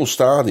heel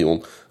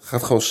stadion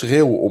gewoon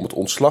schreeuwen om het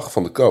ontslag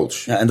van de coach.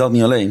 Ja, en dat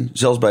niet alleen.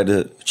 Zelfs bij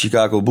de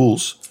Chicago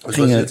Bulls.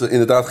 We zitten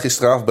inderdaad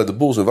gisteravond bij de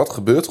Bulls. En wat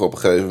gebeurt er op een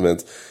gegeven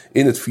moment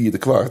in het 4e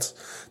kwart?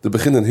 Er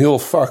begint een heel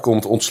vak om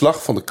het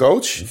ontslag van de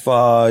coach.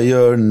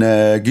 Fire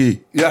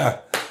Nagy.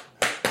 Ja.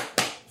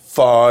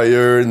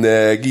 Fire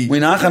Nagy. Moet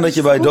je nagaan dat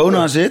je bij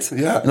Donar zit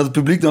en dat het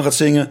publiek dan gaat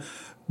zingen,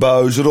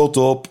 buis rot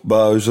op,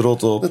 buis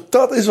rot op.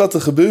 Dat is wat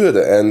er gebeurde.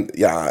 En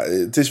ja,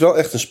 het is wel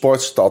echt een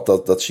sportstad,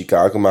 dat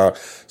Chicago. Maar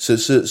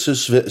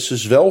ze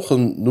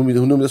zwelgen, hoe noem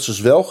je dat? Ze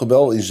zwelgen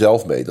wel in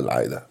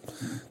zelfmedelijden.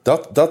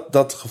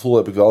 Dat gevoel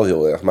heb ik wel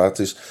heel erg. Maar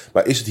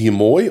is het hier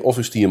mooi of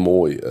is het hier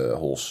mooi,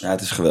 Hols? Ja,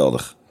 het is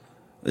geweldig.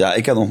 Ja,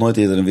 ik heb nog nooit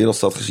eerder een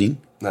wereldstad gezien.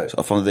 Nee.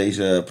 Van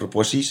deze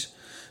proporties.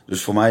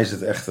 Dus voor mij is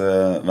het echt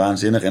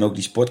waanzinnig. En ook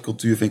die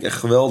sportcultuur vind ik echt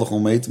geweldig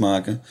om mee te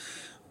maken.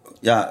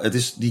 Ja, het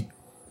is die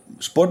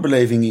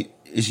sportbeleving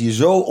is hier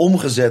zo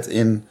omgezet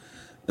in...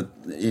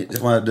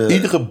 zeg maar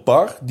Iedere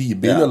bar die je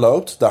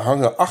binnenloopt, daar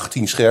hangen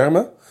 18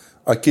 schermen.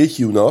 I kid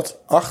you not.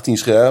 18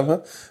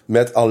 schermen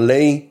met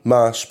alleen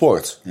maar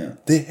sport. Ja.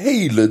 De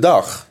hele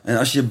dag. En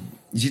als je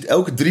ziet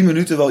elke 3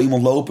 minuten wel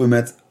iemand lopen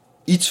met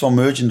iets van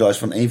merchandise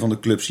van een van de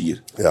clubs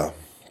hier.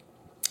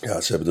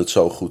 Ja, ze hebben het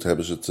zo goed,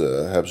 hebben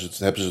ze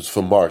het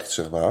vermarkt,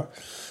 zeg maar.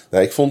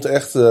 Nee, ik vond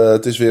echt,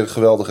 het is weer een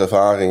geweldige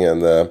ervaring.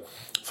 En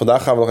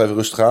vandaag gaan we nog even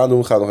rustig aan doen.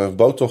 We gaan nog even een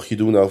boottochtje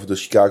doen over de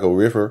Chicago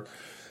River.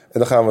 En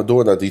dan gaan we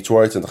door naar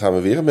Detroit en dan gaan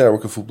we weer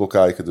American voetbal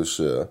kijken.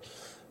 Dus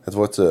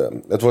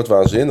het wordt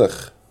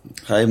waanzinnig.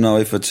 Ga je hem nou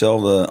even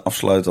hetzelfde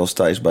afsluiten als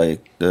Thijs bij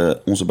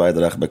onze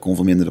bijdrage bij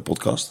Conforminder de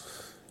podcast?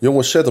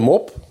 Jongens, zet hem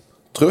op.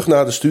 Terug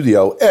naar de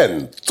studio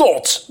en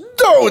tot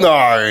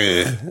Donar!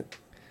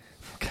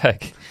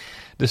 Kijk,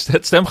 dus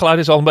het stemgeluid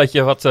is al een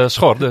beetje wat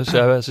schor. Dus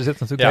ze zitten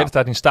natuurlijk de hele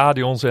tijd in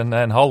stadions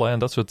en hallen en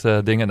dat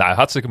soort dingen. Nou,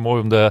 hartstikke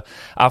mooi om de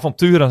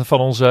avonturen van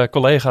onze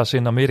collega's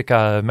in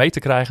Amerika mee te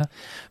krijgen.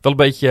 Wel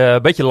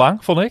een beetje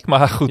lang, vond ik.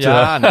 Maar goed.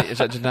 Ja, nee,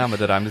 ze namen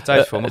er ruim de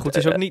tijd voor. Maar goed,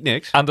 het is ook niet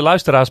niks. Aan de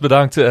luisteraars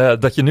bedankt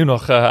dat je nu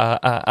nog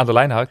aan de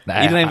lijn houdt.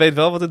 Nee, Iedereen weet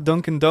wel wat het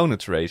Dunkin'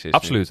 Donuts race is.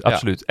 Absoluut,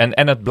 absoluut.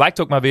 En het blijkt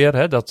ook maar weer,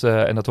 hè,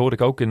 en dat hoorde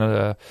ik ook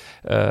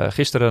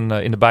gisteren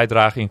in de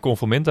bijdrage in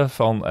Conforminder,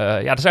 van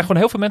er zijn gewoon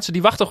heel veel mensen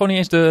die wachten gewoon niet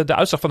eens de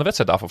uitslag van de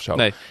wedstrijd af of zo.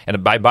 Nee.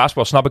 En bij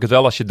basketbal snap ik het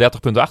wel als je 30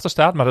 punten achter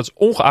staat, maar dat is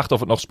ongeacht of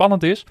het nog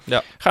spannend is.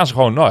 Ja. Gaan ze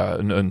gewoon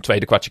een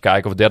tweede kwartje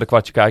kijken of een derde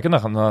kwartje kijken.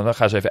 Dan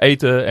gaan ze even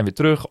eten en weer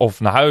terug of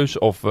naar huis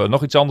of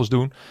nog iets anders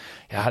doen.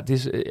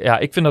 Ja,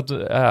 ik vind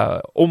dat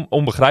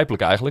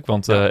onbegrijpelijk eigenlijk.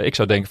 Want ik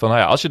zou denken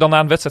van, als je dan naar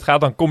een wedstrijd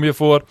gaat, dan kom je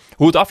voor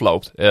hoe het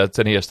afloopt,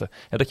 ten eerste.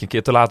 En dat je een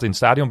keer te laat in het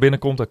stadion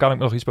binnenkomt, daar kan ik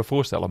me nog iets bij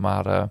voorstellen.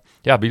 Maar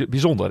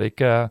bijzonder. Ik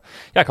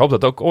hoop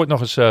dat ook ooit nog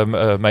eens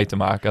mee te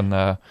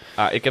maken.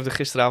 Ik heb er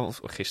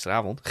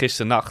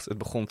gisternacht, het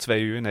begon 2:00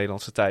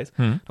 Nederlandse tijd,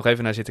 nog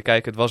even naar zitten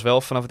kijken. Het was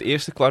wel vanaf het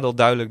eerste kwart al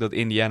duidelijk dat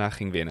Indiana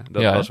ging winnen.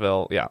 Dat was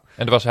wel, En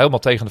dat was helemaal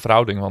tegen de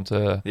verhouding. Want,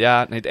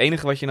 het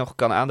enige wat je nog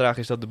kan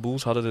aandragen is dat de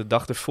Bulls hadden de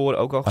dag ervoor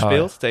ook al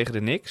gespeeld tegen de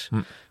Knicks.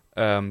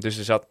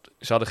 Dus ze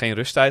hadden geen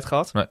rusttijd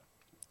gehad. Nee.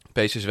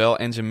 Pacers wel.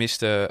 En ze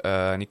misten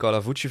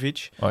Nikola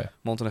Vucevic,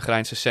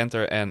 Montenegrijnse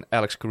center, en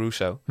Alex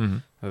Caruso.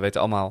 We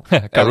weten allemaal.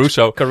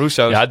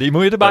 Caruso. Ja, die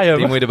moet je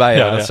erbij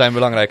hebben. Dat zijn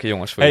belangrijke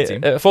jongens voor je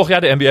team. Volg jij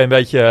de NBA een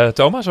beetje,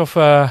 Thomas? Of,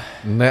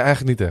 Nee,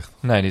 eigenlijk niet echt.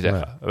 Nee, niet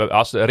echt. Nee.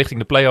 Als richting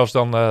de play-offs,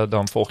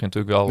 dan volg je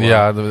natuurlijk wel...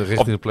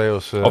 richting de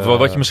play-offs. Of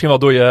word je misschien wel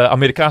door je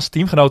Amerikaanse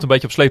teamgenoten een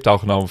beetje op sleeptouw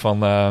genomen van...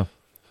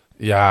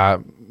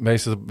 Ja,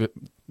 meestal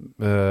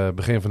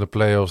begin van de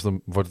play-offs,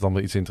 dan wordt het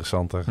allemaal iets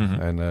interessanter.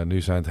 En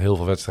nu zijn het heel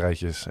veel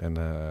wedstrijdjes. En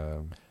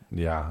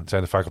het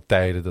zijn er vaak op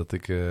tijden dat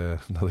ik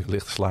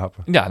lig te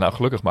slapen. Ja, nou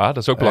gelukkig maar.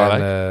 Dat is ook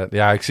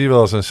belangrijk. Ik zie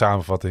wel eens een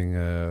samenvatting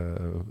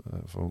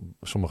van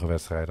sommige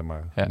wedstrijden.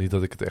 Maar niet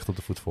dat ik het echt op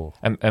de voet volg.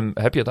 En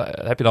heb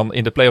je dan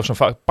in de play-offs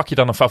pak je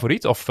dan een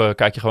favoriet? Of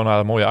kijk je gewoon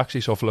naar mooie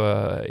acties of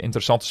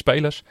interessante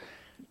spelers?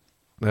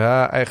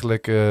 Ja,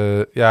 eigenlijk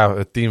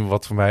het team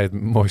wat voor mij het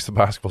mooiste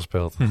basketbal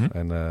speelt.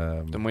 En,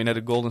 dan moet je naar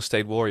de Golden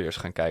State Warriors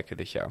gaan kijken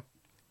dit jaar.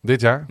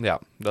 Dit jaar? Ja,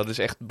 dat is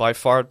echt by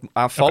far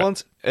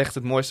aanvallend echt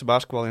het mooiste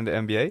basketbal in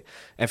de NBA.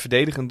 En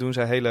verdedigend doen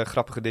zij hele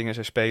grappige dingen.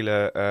 Zij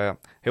spelen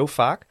heel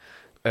vaak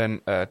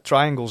een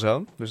triangle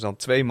zone. Dus dan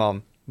 2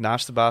 man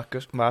naast de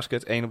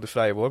basket, 1 op de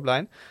vrije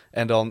worplijn.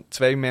 En dan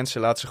 2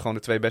 mensen laten ze gewoon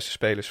de 2 beste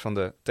spelers van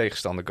de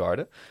tegenstander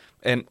guarden.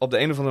 En op de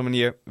een of andere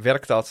manier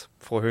werkt dat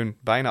voor hun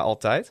bijna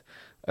altijd.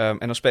 En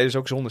dan spelen ze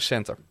ook zonder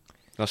center.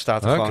 Dan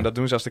staat er gewoon, dat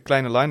doen ze als de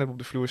kleine line-up op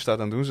de vloer staat,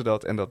 dan doen ze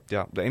dat. En dat,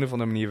 op de een of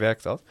andere manier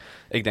werkt dat.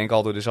 Ik denk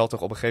altijd, er zal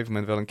toch op een gegeven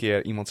moment wel een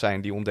keer iemand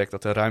zijn die ontdekt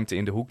dat er ruimte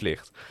in de hoek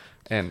ligt.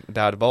 En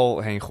daar de bal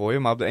heen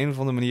gooien. Maar op de een of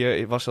andere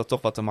manier was dat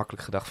toch wat te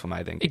makkelijk gedacht van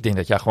mij, denk ik. Ik denk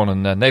dat jij gewoon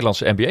een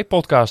Nederlandse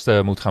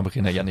NBA-podcast moet gaan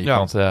beginnen, Jannie. Ja.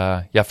 Want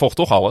jij volgt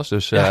toch alles.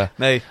 Dus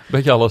nee.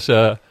 Weet je alles?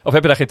 Of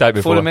heb je daar geen tijd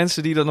meer voor? Voor de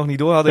mensen die dat nog niet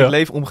door hadden, ik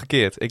leef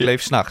omgekeerd. Ik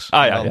leef 's nachts.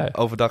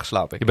 Overdag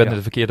slaap ik. Je bent in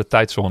de verkeerde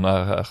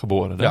tijdzone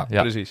geboren. Ja,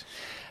 precies.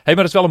 Hey,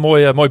 maar dat is wel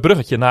een mooi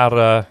bruggetje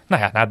naar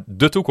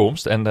de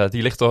toekomst. En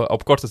die ligt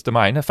op korte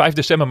termijn. 5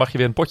 december mag je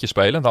weer een potje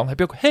spelen. Dan heb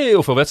je ook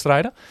heel veel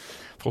wedstrijren.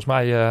 Volgens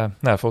mij,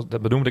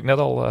 dat benoemde ik net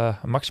al,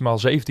 maximaal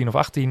 17 of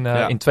 18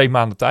 in 2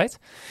 maanden tijd.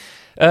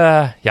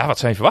 Wat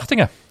zijn je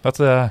verwachtingen? Wat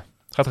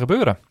gaat er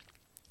gebeuren?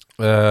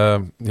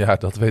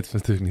 Dat weten we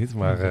natuurlijk niet.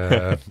 Maar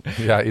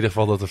in ieder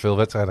geval dat er veel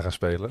wedstrijden gaan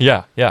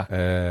spelen. Ja.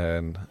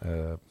 En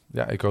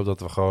ik hoop dat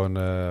we gewoon,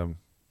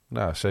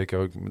 zeker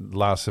ook de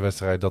laatste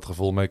wedstrijd, dat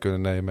gevoel mee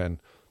kunnen nemen. En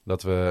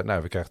dat we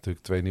krijgen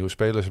natuurlijk 2 nieuwe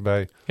spelers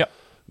erbij. Ja.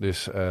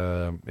 Dus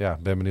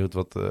ben benieuwd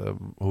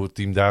hoe het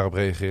team daarop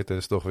reageert. Er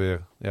is toch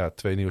weer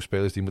 2 nieuwe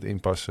spelers die moeten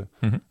inpassen.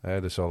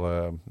 Er zal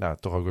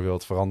toch ook weer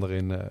wat veranderen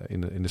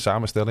in de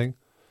samenstelling.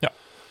 Ja.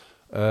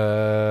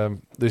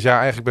 Dus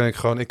eigenlijk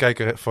ben ik kijk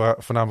er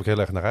voornamelijk heel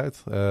erg naar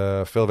uit.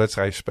 Veel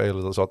wedstrijden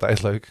spelen, dat is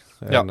altijd leuk.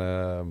 En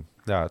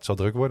het zal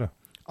druk worden.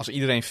 als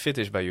iedereen fit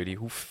is bij jullie,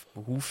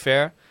 hoe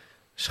ver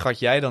schat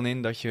jij dan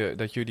in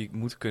dat jullie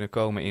moeten kunnen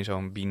komen in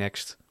zo'n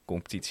B-Next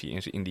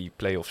competitie, in die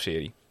playoff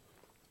serie?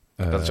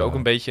 Dat is ook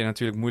een beetje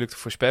natuurlijk moeilijk te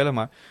voorspellen,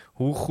 maar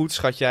hoe goed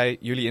schat jij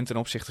jullie in ten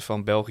opzichte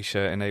van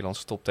Belgische en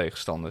Nederlandse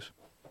toptegenstanders?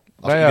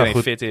 Als iedereen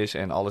fit is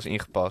en alles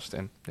ingepast.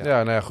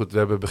 Goed. We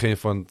hebben begin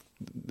van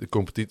de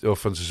competitie of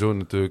van het seizoen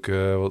natuurlijk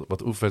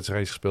wat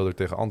oefenwedstrijden gespeeld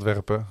tegen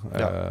Antwerpen.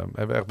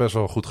 Hebben echt best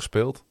wel goed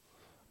gespeeld.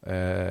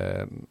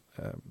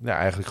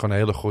 Eigenlijk gewoon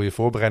een hele goede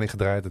voorbereiding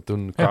gedraaid. En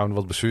toen kwamen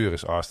wat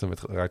blessures. Arsten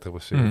raakte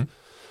geblesseerd. Mm-hmm.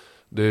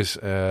 Dus,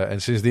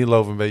 en sindsdien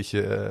lopen we een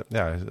beetje...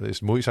 is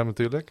het moeizaam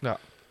natuurlijk. Ja.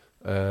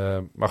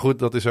 Maar goed,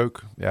 dat is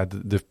ook... Ja,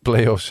 de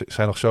play-offs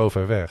zijn nog zo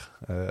ver weg.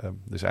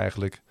 Dus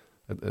eigenlijk...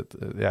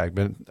 ik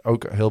ben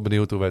ook heel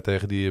benieuwd hoe wij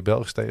tegen die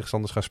Belgische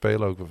tegenstanders gaan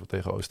spelen. Ook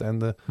tegen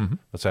Oostende. Mm-hmm.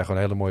 Dat zijn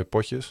gewoon hele mooie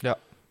potjes. Ja.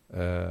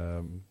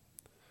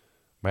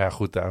 Maar ja,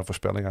 goed, daar een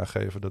voorspelling aan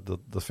geven, dat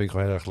vind ik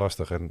gewoon heel erg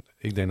lastig. En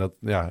ik denk dat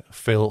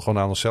veel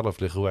gewoon aan onszelf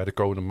ligt, hoe wij de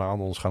komende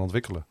maanden ons gaan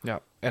ontwikkelen. Ja,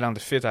 en aan de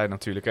fitheid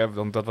natuurlijk. Hè?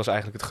 Want dat was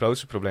eigenlijk het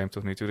grootste probleem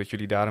tot nu toe, dat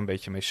jullie daar een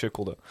beetje mee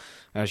sukkelden.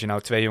 En als je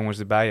nou 2 jongens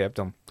erbij hebt,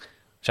 dan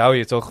zou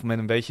je toch met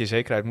een beetje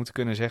zekerheid moeten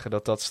kunnen zeggen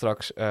dat dat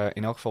straks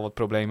in elk geval wat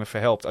problemen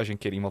verhelpt als je een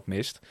keer iemand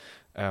mist.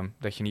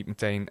 Dat je niet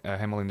meteen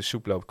helemaal in de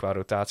soep loopt qua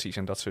rotaties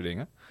en dat soort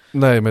dingen.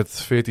 Nee,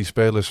 met 14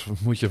 spelers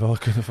moet je wel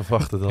kunnen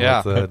verwachten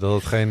dat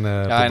het geen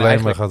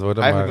probleem gaat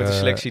worden. Eigenlijk met de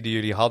selectie die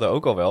jullie hadden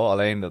ook al wel.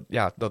 Alleen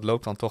dat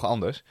loopt dan toch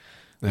anders.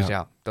 Dus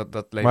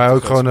dat levert. Maar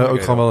ook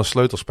gewoon wel een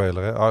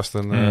sleutelspeler. Hè?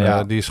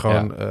 Arsten, die is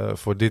gewoon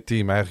voor dit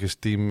team, eigenlijk is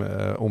het team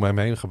om hem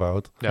heen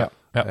gebouwd. Ja.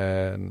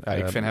 En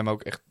ik vind hem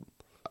ook echt...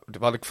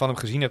 Wat ik van hem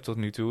gezien heb tot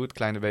nu toe, het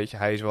kleine beetje,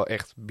 hij is wel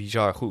echt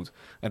bizar goed.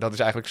 En dat is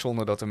eigenlijk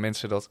zonde dat de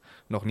mensen dat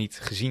nog niet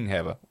gezien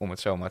hebben, om het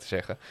zo maar te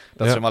zeggen.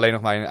 Dat ze hem alleen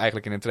nog maar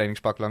eigenlijk in een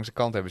trainingspak langs de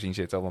kant hebben zien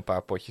zitten op een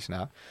paar potjes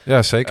na.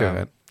 Ja,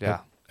 zeker.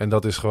 En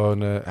dat is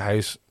gewoon,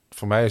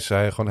 voor mij is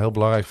hij gewoon heel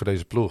belangrijk voor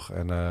deze ploeg.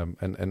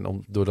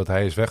 En doordat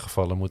hij is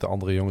weggevallen, moeten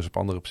andere jongens op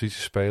andere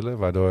posities spelen.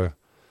 Waardoor,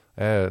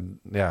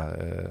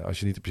 als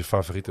je niet op je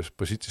favoriete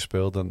positie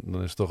speelt, dan is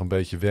het toch een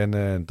beetje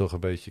wennen en toch een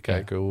beetje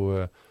kijken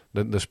hoe...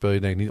 Dan speel je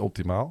denk ik niet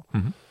optimaal.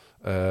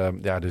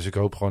 Mm-hmm. Dus ik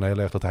hoop gewoon heel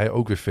erg dat hij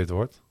ook weer fit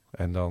wordt.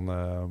 En dan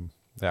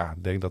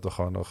denk dat we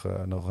gewoon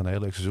nog een heel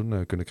leuk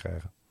seizoen kunnen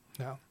krijgen.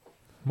 Ja.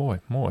 Mooi.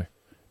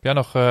 Heb jij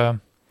nog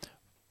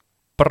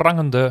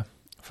prangende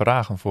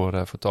vragen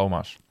voor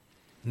Thomas?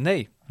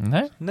 Nee.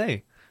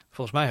 Nee?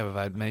 Volgens mij hebben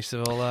wij het meeste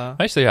wel...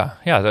 Meeste, ja.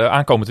 Ja, de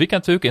aankomend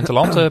weekend natuurlijk,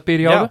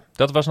 interlandperiode. Ja.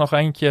 Dat was nog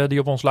eentje die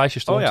op ons lijstje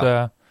stond.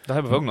 Daar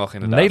hebben we ook nog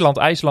inderdaad.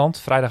 Nederland-IJsland,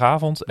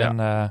 vrijdagavond. Ja.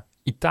 En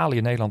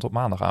Italië-Nederland op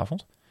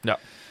maandagavond. Ja.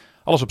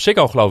 Alles op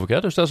Ziggo, geloof ik,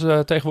 hè? Dus dat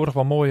is tegenwoordig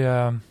wel mooi.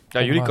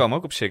 Jullie komen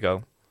ook op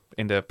Ziggo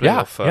in de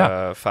play-off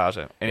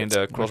fase en in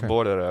de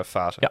cross-border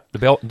fase.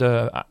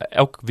 Ja,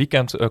 elk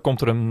weekend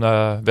komt er een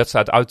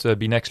wedstrijd uit de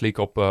B-Next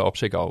League op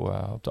Ziggo,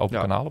 op het open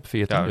kanaal, op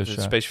 14. Ja,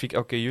 dus specifiek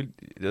elke keer jullie,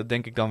 dat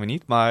denk ik dan weer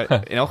niet. Maar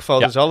in elk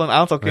geval, er zal een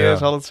aantal keer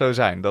zal het zo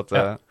zijn. Dat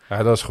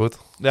is goed.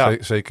 Ja.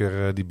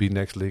 Zeker die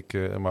B-Next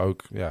League, maar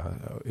ook,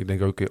 ik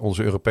denk ook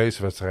onze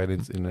Europese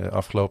wedstrijden in de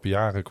afgelopen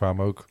jaren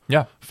kwamen ook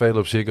veel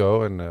op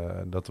Ziggo. En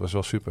dat was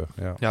wel super.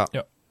 Ja.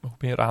 Hoe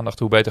meer aandacht,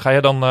 hoe beter. Ga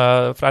je dan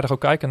vrijdag ook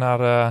kijken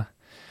naar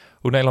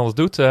hoe Nederland het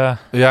doet?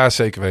 Ja,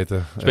 zeker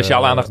weten.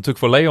 Speciale aandacht natuurlijk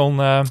voor Leon.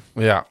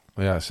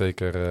 Ja,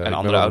 zeker. En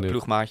andere oude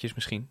ploegmaatjes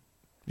misschien?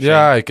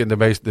 Ja, ik ken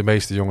de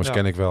meeste jongens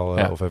ken ik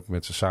wel. Of heb ik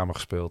met ze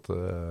samengespeeld.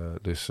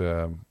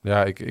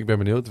 Ik ben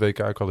benieuwd.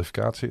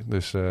 WK-kwalificatie.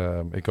 Dus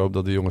ik hoop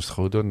dat de jongens het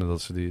goed doen. En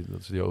dat ze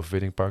die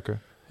overwinning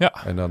pakken.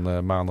 Ja. En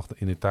dan maandag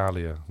in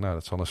Italië. Nou,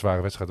 dat zal een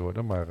zware wedstrijd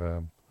worden. Maar...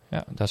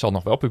 daar zal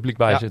nog wel publiek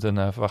bij zitten,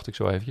 verwacht ik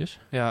zo eventjes.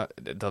 Ja,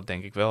 dat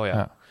denk ik wel,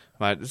 ja.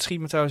 Maar het schiet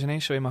me trouwens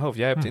ineens zo in mijn hoofd.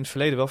 Jij hebt in het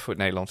verleden wel voor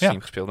het Nederlandse team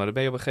gespeeld. Maar daar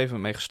ben je op een gegeven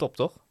moment mee gestopt,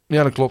 toch?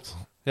 Ja, dat klopt.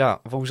 Ja,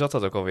 hoe zat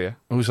dat ook alweer?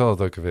 Dat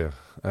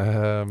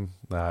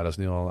is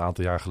nu al een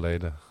aantal jaar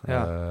geleden.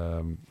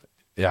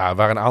 Er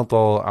waren een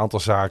aantal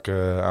zaken.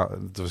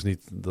 Het was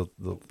niet dat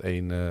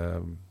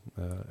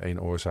één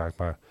oorzaak,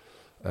 maar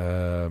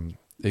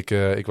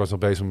ik was nog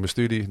bezig met mijn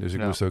studie. Dus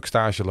ik moest ook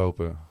stage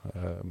lopen.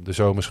 De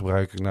zomers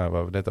gebruik ik, waar we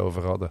het net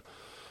over hadden,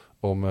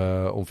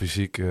 om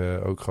fysiek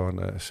ook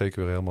gewoon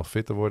zeker weer helemaal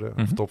fit te worden.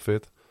 Of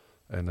topfit.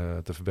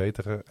 En te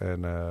verbeteren.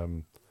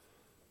 En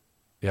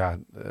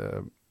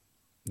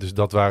dus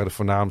dat waren de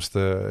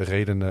voornaamste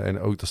redenen. En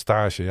ook de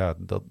stage,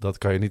 dat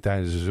kan je niet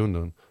tijdens het seizoen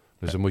doen.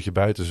 Dus dan moet je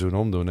buiten het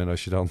seizoen omdoen. En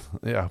als je dan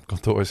op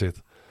kantoor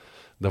zit,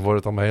 dan wordt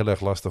het allemaal heel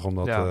erg lastig om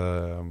dat...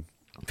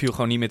 viel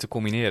gewoon niet meer te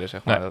combineren,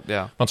 zeg maar.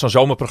 Nee. Want zo'n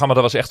zomerprogramma,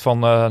 dat was echt van,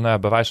 bij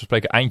wijze van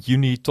spreken, eind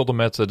juni tot en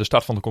met de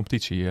start van de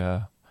competitie.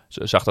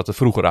 Zag dat er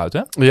vroeger uit,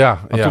 hè?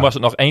 Want toen was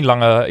het nog 1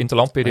 lange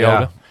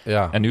interlandperiode.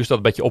 Ja. En nu is dat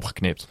een beetje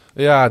opgeknipt.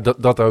 Ja,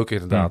 dat ook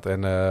inderdaad.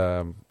 En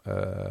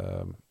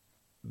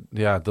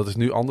dat is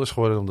nu anders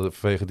geworden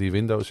vanwege die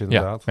Windows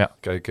inderdaad. Ja.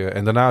 Kijk,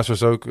 en daarnaast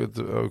was ook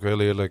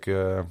heel eerlijk.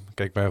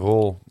 Kijk, mijn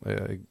rol.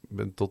 Ik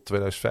ben tot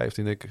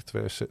 2015,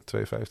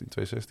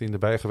 2016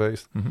 erbij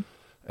geweest. Mm-hmm.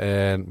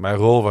 En mijn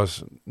rol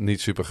was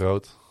niet super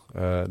groot.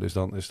 Dus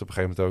dan is het op een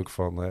gegeven moment ook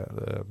van...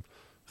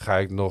 ga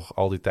ik nog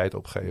al die tijd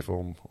opgeven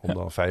om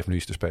dan 5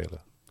 minuutjes te spelen?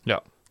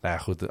 Ja. Nou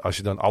ja, goed, als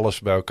je dan alles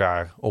bij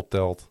elkaar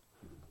optelt,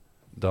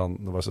 dan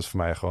was het voor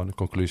mij gewoon een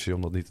conclusie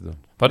om dat niet te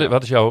doen.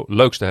 Wat is jouw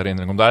leukste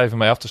herinnering, om daar even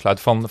mee af te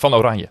sluiten, van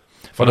Oranje?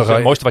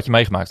 Het mooiste wat je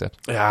meegemaakt hebt?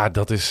 Ja,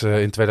 dat is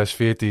in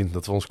 2014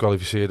 dat we ons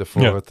kwalificeerden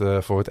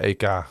voor het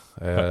EK.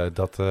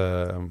 Dat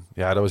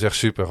was echt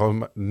super.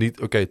 Gewoon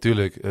niet, oké,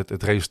 tuurlijk,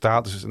 het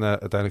resultaat is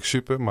uiteindelijk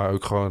super, maar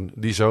ook gewoon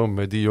die zomer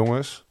met die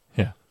jongens.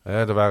 Ja.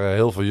 Er waren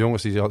heel veel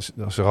jongens die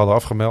zich hadden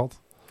afgemeld.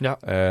 Ja.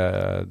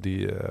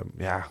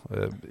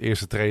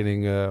 Eerste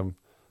training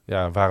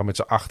waren met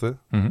z'n 8.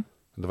 Mm-hmm.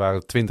 Er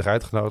waren 20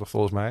 uitgenodigd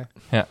volgens mij.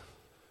 Ja.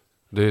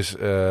 Dus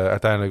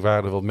uiteindelijk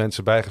waren er wat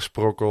mensen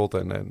bijgesprokkeld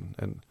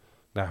en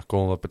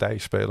konden wat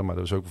partijen spelen. Maar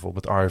er was ook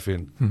bijvoorbeeld met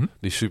Arvin,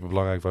 die super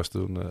belangrijk was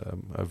toen.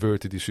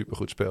 Wurty, die super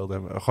goed speelde.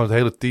 En gewoon het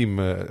hele team,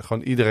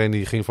 gewoon iedereen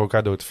die ging voor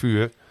elkaar door het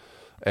vuur.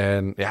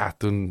 En ja,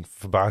 toen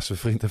verbaasden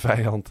we vriend en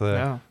vijand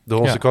door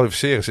ons te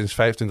kwalificeren sinds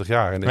 25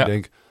 jaar. En ik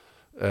denk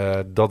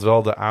dat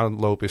wel de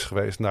aanloop is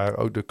geweest naar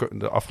ook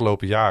de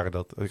afgelopen jaren.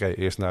 Dat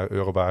eerst naar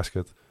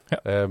Eurobasket.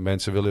 Ja.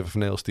 Mensen willen even voor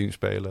Nederlands team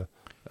spelen.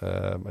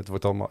 Het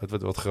wordt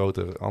wat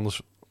groter.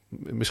 Anders,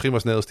 misschien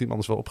was het Nederlands team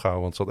anders wel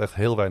opgehouden, want ze had echt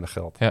heel weinig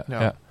geld.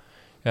 Ja,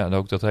 en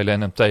ook dat hele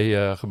NMT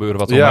gebeuren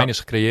wat omheen is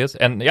gecreëerd.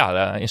 En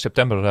in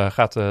september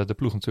gaat de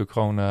ploeg natuurlijk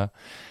gewoon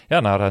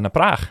naar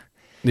Praag.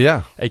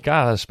 Ja. EK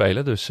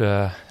spelen, dus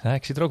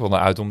ik zie er ook wel naar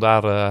uit om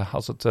daar,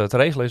 als het te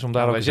regelen is, om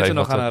daar ook wij zitten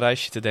nog aan een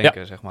reisje te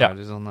denken, zeg maar. Ja.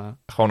 Dus dan,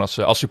 gewoon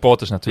als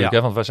supporters natuurlijk,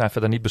 hè, want wij zijn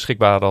verder niet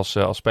beschikbaar als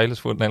spelers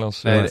voor het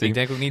Nederlands team. Ik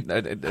denk ook niet,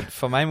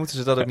 van mij moeten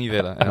ze dat ook niet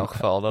willen, in elk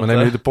geval. Maar neem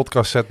je de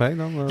podcast set mee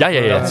dan?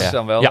 Ja. Dat is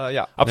dan wel,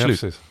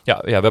 absoluut. Ja,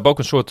 we hebben ook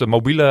een soort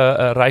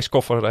mobiele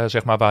reiskoffer,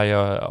 zeg maar, waar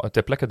je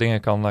ter plekke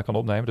dingen kan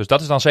opnemen. Dus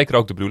dat is dan zeker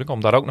ook de bedoeling,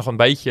 om daar ook nog een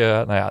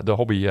beetje de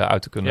hobby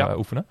uit te kunnen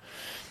oefenen.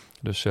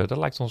 Dus dat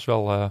lijkt ons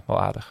wel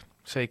aardig.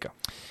 Zeker.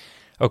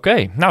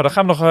 Oké, nou dan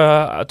gaan we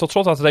nog tot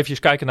slot altijd even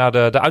kijken naar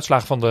de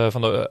uitslagen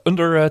van de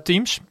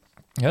underteams.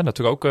 Ja,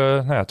 natuurlijk ook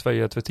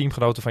twee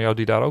teamgenoten van jou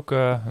die daar ook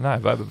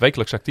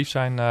wekelijks actief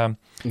zijn.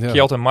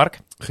 Kjeld en Mark.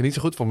 Geniet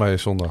zo goed van mij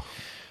zondag.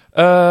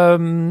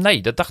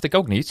 Nee, dat dacht ik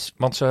ook niet.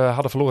 Want ze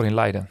hadden verloren in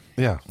Leiden.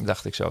 Ja.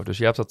 Dacht ik zo. Dus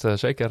je hebt dat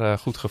zeker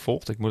goed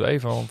gevolgd. Ik moet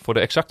even voor de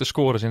exacte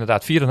scores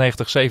inderdaad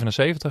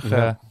 94-77.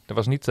 Ja. Dat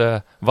was niet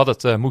wat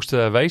het moest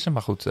wezen.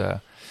 Maar goed,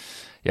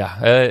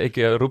 ik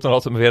roep dan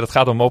altijd weer, het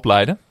gaat om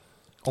opleiden.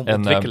 Om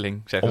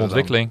ontwikkeling, zeggen we. Om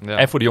ontwikkeling. Ja.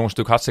 En voor de jongens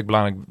natuurlijk hartstikke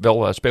belangrijk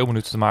wel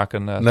speelminuten te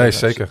maken. Nee,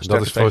 zeker.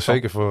 Dat is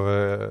zeker voor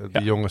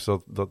die jongens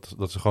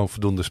dat ze gewoon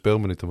voldoende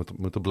speelminuten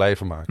moeten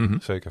blijven maken.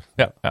 Mm-hmm. Zeker.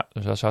 Ja,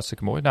 dus dat is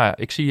hartstikke mooi. Nou ja,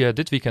 ik zie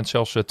dit weekend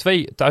zelfs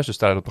 2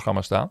 thuiswedstrijden op het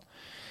programma staan.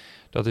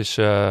 Dat is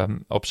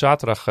op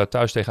zaterdag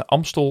thuis tegen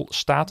Amstel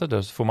Staten, dat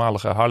is het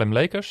voormalige Haarlem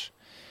Lakers.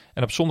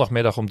 En op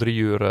zondagmiddag om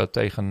 3:00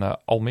 tegen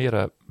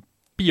Almere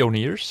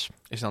Pioniers.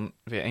 Is dan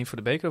weer 1 voor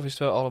de beker of is het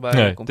wel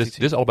allebei competitie?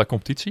 Dit is allebei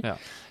competitie. Ja.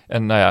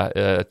 En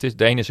het is,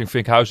 de ene is in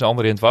Vinkhuizen, de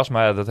andere in het Was.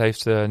 Maar dat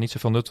heeft niet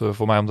zoveel nut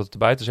voor mij om dat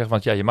erbij te zeggen.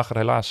 Want je mag er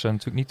helaas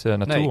natuurlijk niet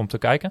naartoe om te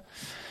kijken.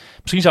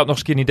 Misschien zou het nog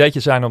eens een keer een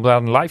ideetje zijn om daar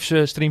een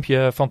live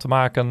streampje van te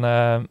maken.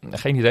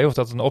 Geen idee of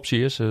dat een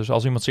optie is. Dus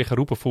als iemand zich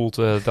geroepen voelt,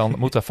 dan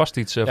moet daar vast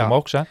iets van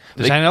mogelijk zijn.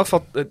 Er zijn in elk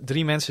geval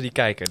 3 mensen die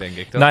kijken, denk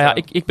ik.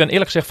 Ik ben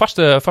eerlijk gezegd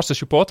vaste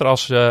supporter.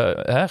 Als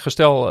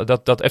gestel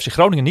dat FC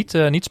Groningen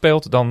niet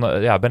speelt, dan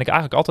ben ik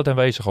eigenlijk altijd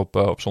aanwezig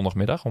op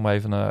zondagmiddag. Om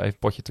even een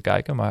potje te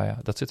kijken. Maar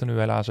dat zit er nu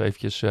helaas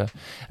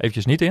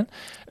eventjes niet in.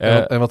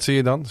 En wat zie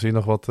je dan? Zie je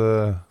nog wat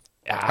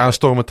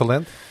aanstormend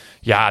talent?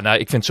 Ja,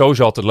 ik vind het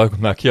sowieso altijd leuk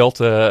om naar Kjeld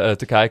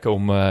te kijken,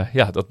 om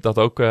dat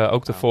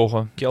ook te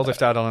volgen. Kjeld heeft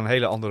daar dan een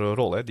hele andere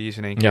rol, hè? Die is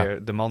in één keer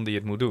de man die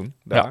het moet doen.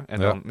 Daar. En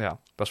dan,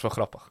 dat is wel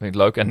grappig. Vind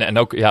ik leuk. En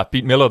ook,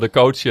 Piet Miller, de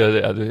coach,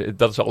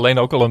 dat is alleen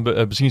ook al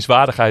een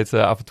bezienswaardigheid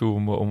af en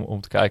toe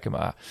om te kijken.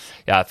 Maar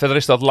verder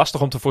is dat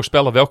lastig om te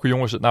voorspellen welke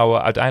jongens het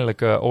nou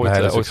uiteindelijk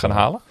ooit gaan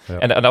halen. Ja.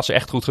 En als ze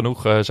echt goed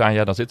genoeg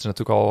zijn, dan zitten ze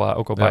natuurlijk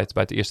ook al bij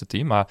het eerste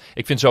team. Maar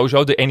ik vind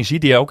sowieso de energie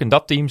die ook in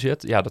dat team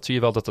zit, dat zie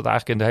je wel dat het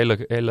eigenlijk in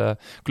de hele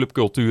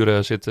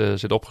clubcultuur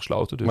zit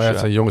opgesloten. Dus, maar het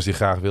zijn jongens die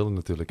graag willen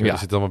natuurlijk. Die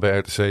zitten allemaal bij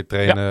RTC,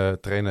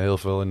 trainen heel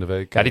veel in de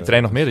week. Ja, die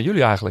trainen nog meer dan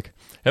jullie eigenlijk.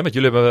 Met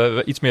jullie hebben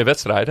we iets meer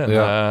wedstrijden.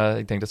 En,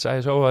 ik denk dat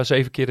zij zo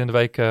 7 keer in de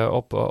week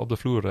op de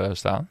vloer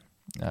staan.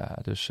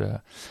 Dus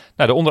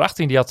de onder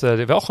 18 die had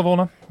wel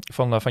gewonnen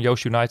van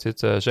Joost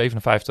United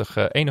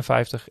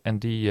 57-51. En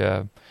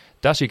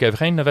daar zie ik even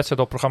geen wedstrijd op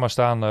het programma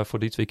staan voor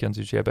dit weekend.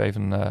 Dus die hebben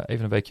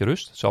even een weekje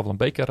rust. Het zal wel een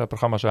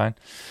bekerprogramma zijn.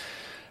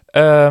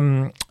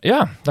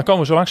 Dan komen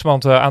we zo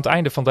langzamerhand aan het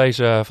einde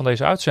van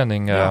deze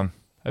uitzending.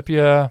 Heb je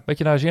een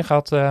beetje naar je zin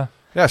gehad?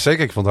 Ja,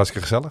 zeker. Ik vond het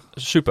hartstikke gezellig.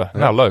 Super. Ja.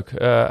 Nou, leuk.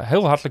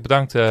 Heel hartelijk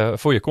bedankt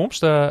voor je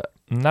komst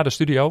naar de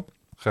studio.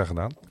 Graag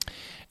gedaan.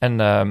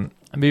 En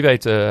wie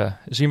weet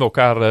zien we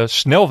elkaar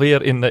snel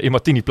weer in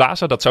Martini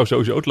Plaza. Dat zou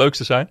sowieso het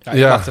leukste zijn. Ja,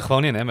 ik mag er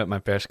gewoon in met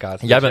mijn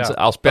perskaart. Jij bent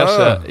als pers...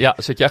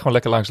 zit jij gewoon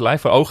lekker langs de lijn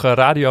voor Oog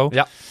Radio.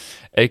 Ja.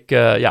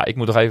 Ik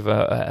moet nog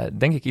even,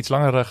 denk ik, iets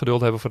langer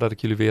geduld hebben voordat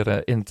ik jullie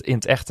weer in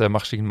het echt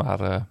mag zien.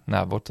 Maar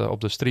wordt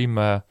op de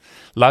stream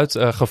luid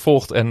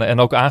gevolgd en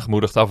ook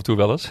aangemoedigd af en toe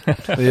wel eens.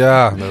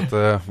 Ja,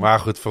 maar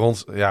goed, voor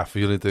ons, voor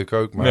jullie natuurlijk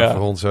ook, maar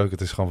voor ons ook,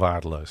 het is gewoon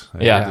waardeloos.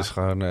 Ja. Het is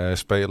gewoon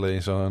spelen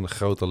in zo'n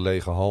grote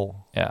lege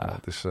hal. Ja.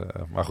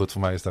 Maar goed,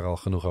 voor mij is daar al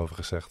genoeg over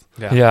gezegd.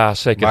 Ja,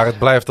 zeker. Maar het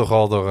blijft toch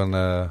al door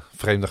een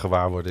vreemde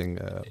gewaarwording.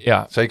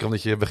 Zeker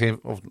omdat je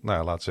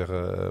laat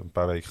zeggen, een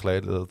paar weken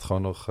geleden, dat het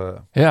gewoon nog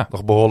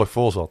behoorlijk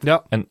vol zat.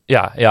 Ja.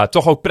 En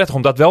toch ook prettig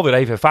om dat wel weer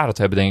even ervaren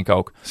te hebben, denk ik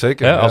ook.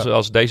 Zeker.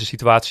 Als deze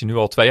situatie nu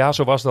al 2 jaar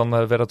zo was, dan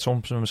werd het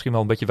soms misschien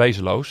wel een beetje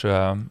wezenloos.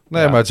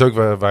 Maar het is ook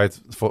waar je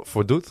het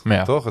voor doet,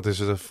 toch? Het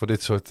is voor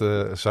dit soort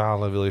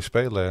zalen wil je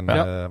spelen.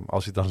 En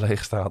als hij dan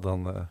leeg staat,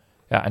 dan...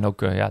 Ja, en ook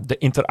de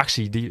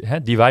interactie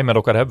die wij met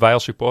elkaar hebben, wij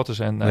als supporters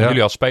en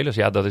jullie als spelers.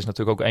 Ja, dat is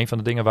natuurlijk ook een van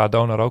de dingen waar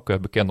Donar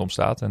ook bekend om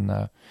staat. En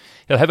daar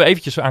hebben we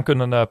eventjes aan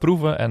kunnen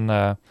proeven.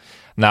 En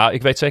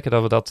ik weet zeker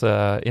dat we dat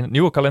in het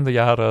nieuwe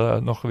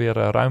kalenderjaar nog weer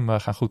ruim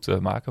gaan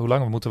goed maken. Hoe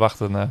lang we moeten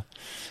wachten,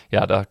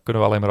 daar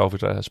kunnen we alleen maar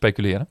over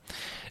speculeren.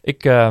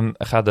 Ik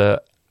ga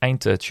de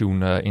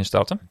eindtune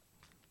instarten.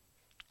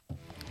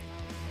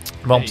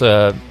 Want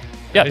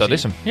dat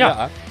is hem.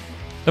 Ja.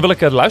 Dan wil ik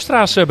de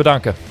luisteraars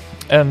bedanken.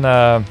 En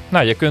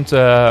je kunt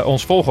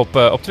ons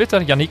volgen op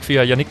Twitter. Yannick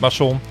via Yannick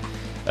Masson.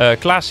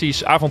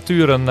 Klaasie's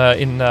avonturen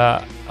in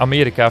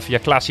Amerika via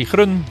Klaasie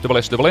Grun,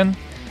 /SN.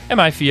 En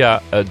mij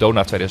via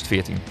Donar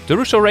 2014. De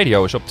Russo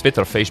Radio is op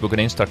Twitter, Facebook en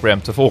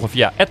Instagram te volgen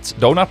via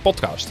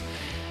 @DonarPodcast.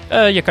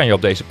 Je kan je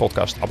op deze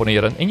podcast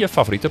abonneren in je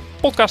favoriete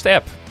podcast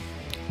app.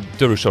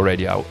 De Russo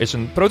Radio is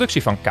een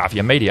productie van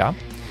KVM Media.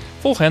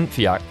 Volg hen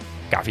via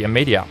KVM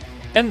Media.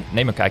 En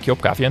neem een kijkje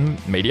op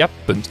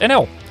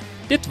kvmmedia.nl.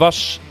 Dit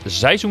was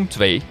seizoen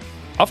 2,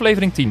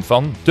 aflevering 10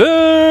 van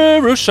de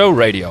Russo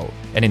Radio.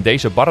 En in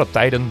deze barre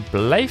tijden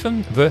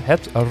blijven we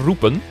het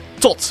roepen.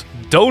 Tot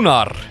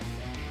Donar!